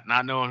shot,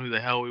 not knowing who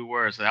the hell we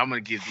were. So I'm gonna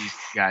give these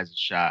guys a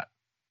shot.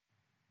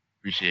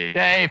 Appreciate it.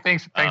 Hey,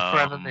 thanks for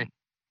having me.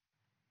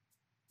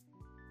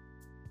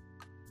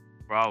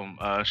 Problem.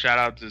 Shout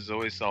out to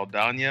Zoe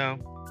Saldana.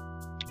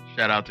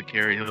 Shout out to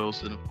Carrie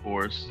Hilson, of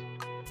course.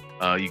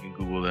 You can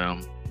Google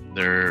them.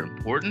 They're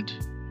important.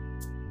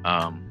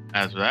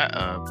 As for that,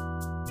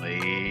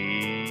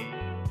 play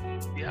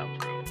the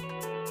outro.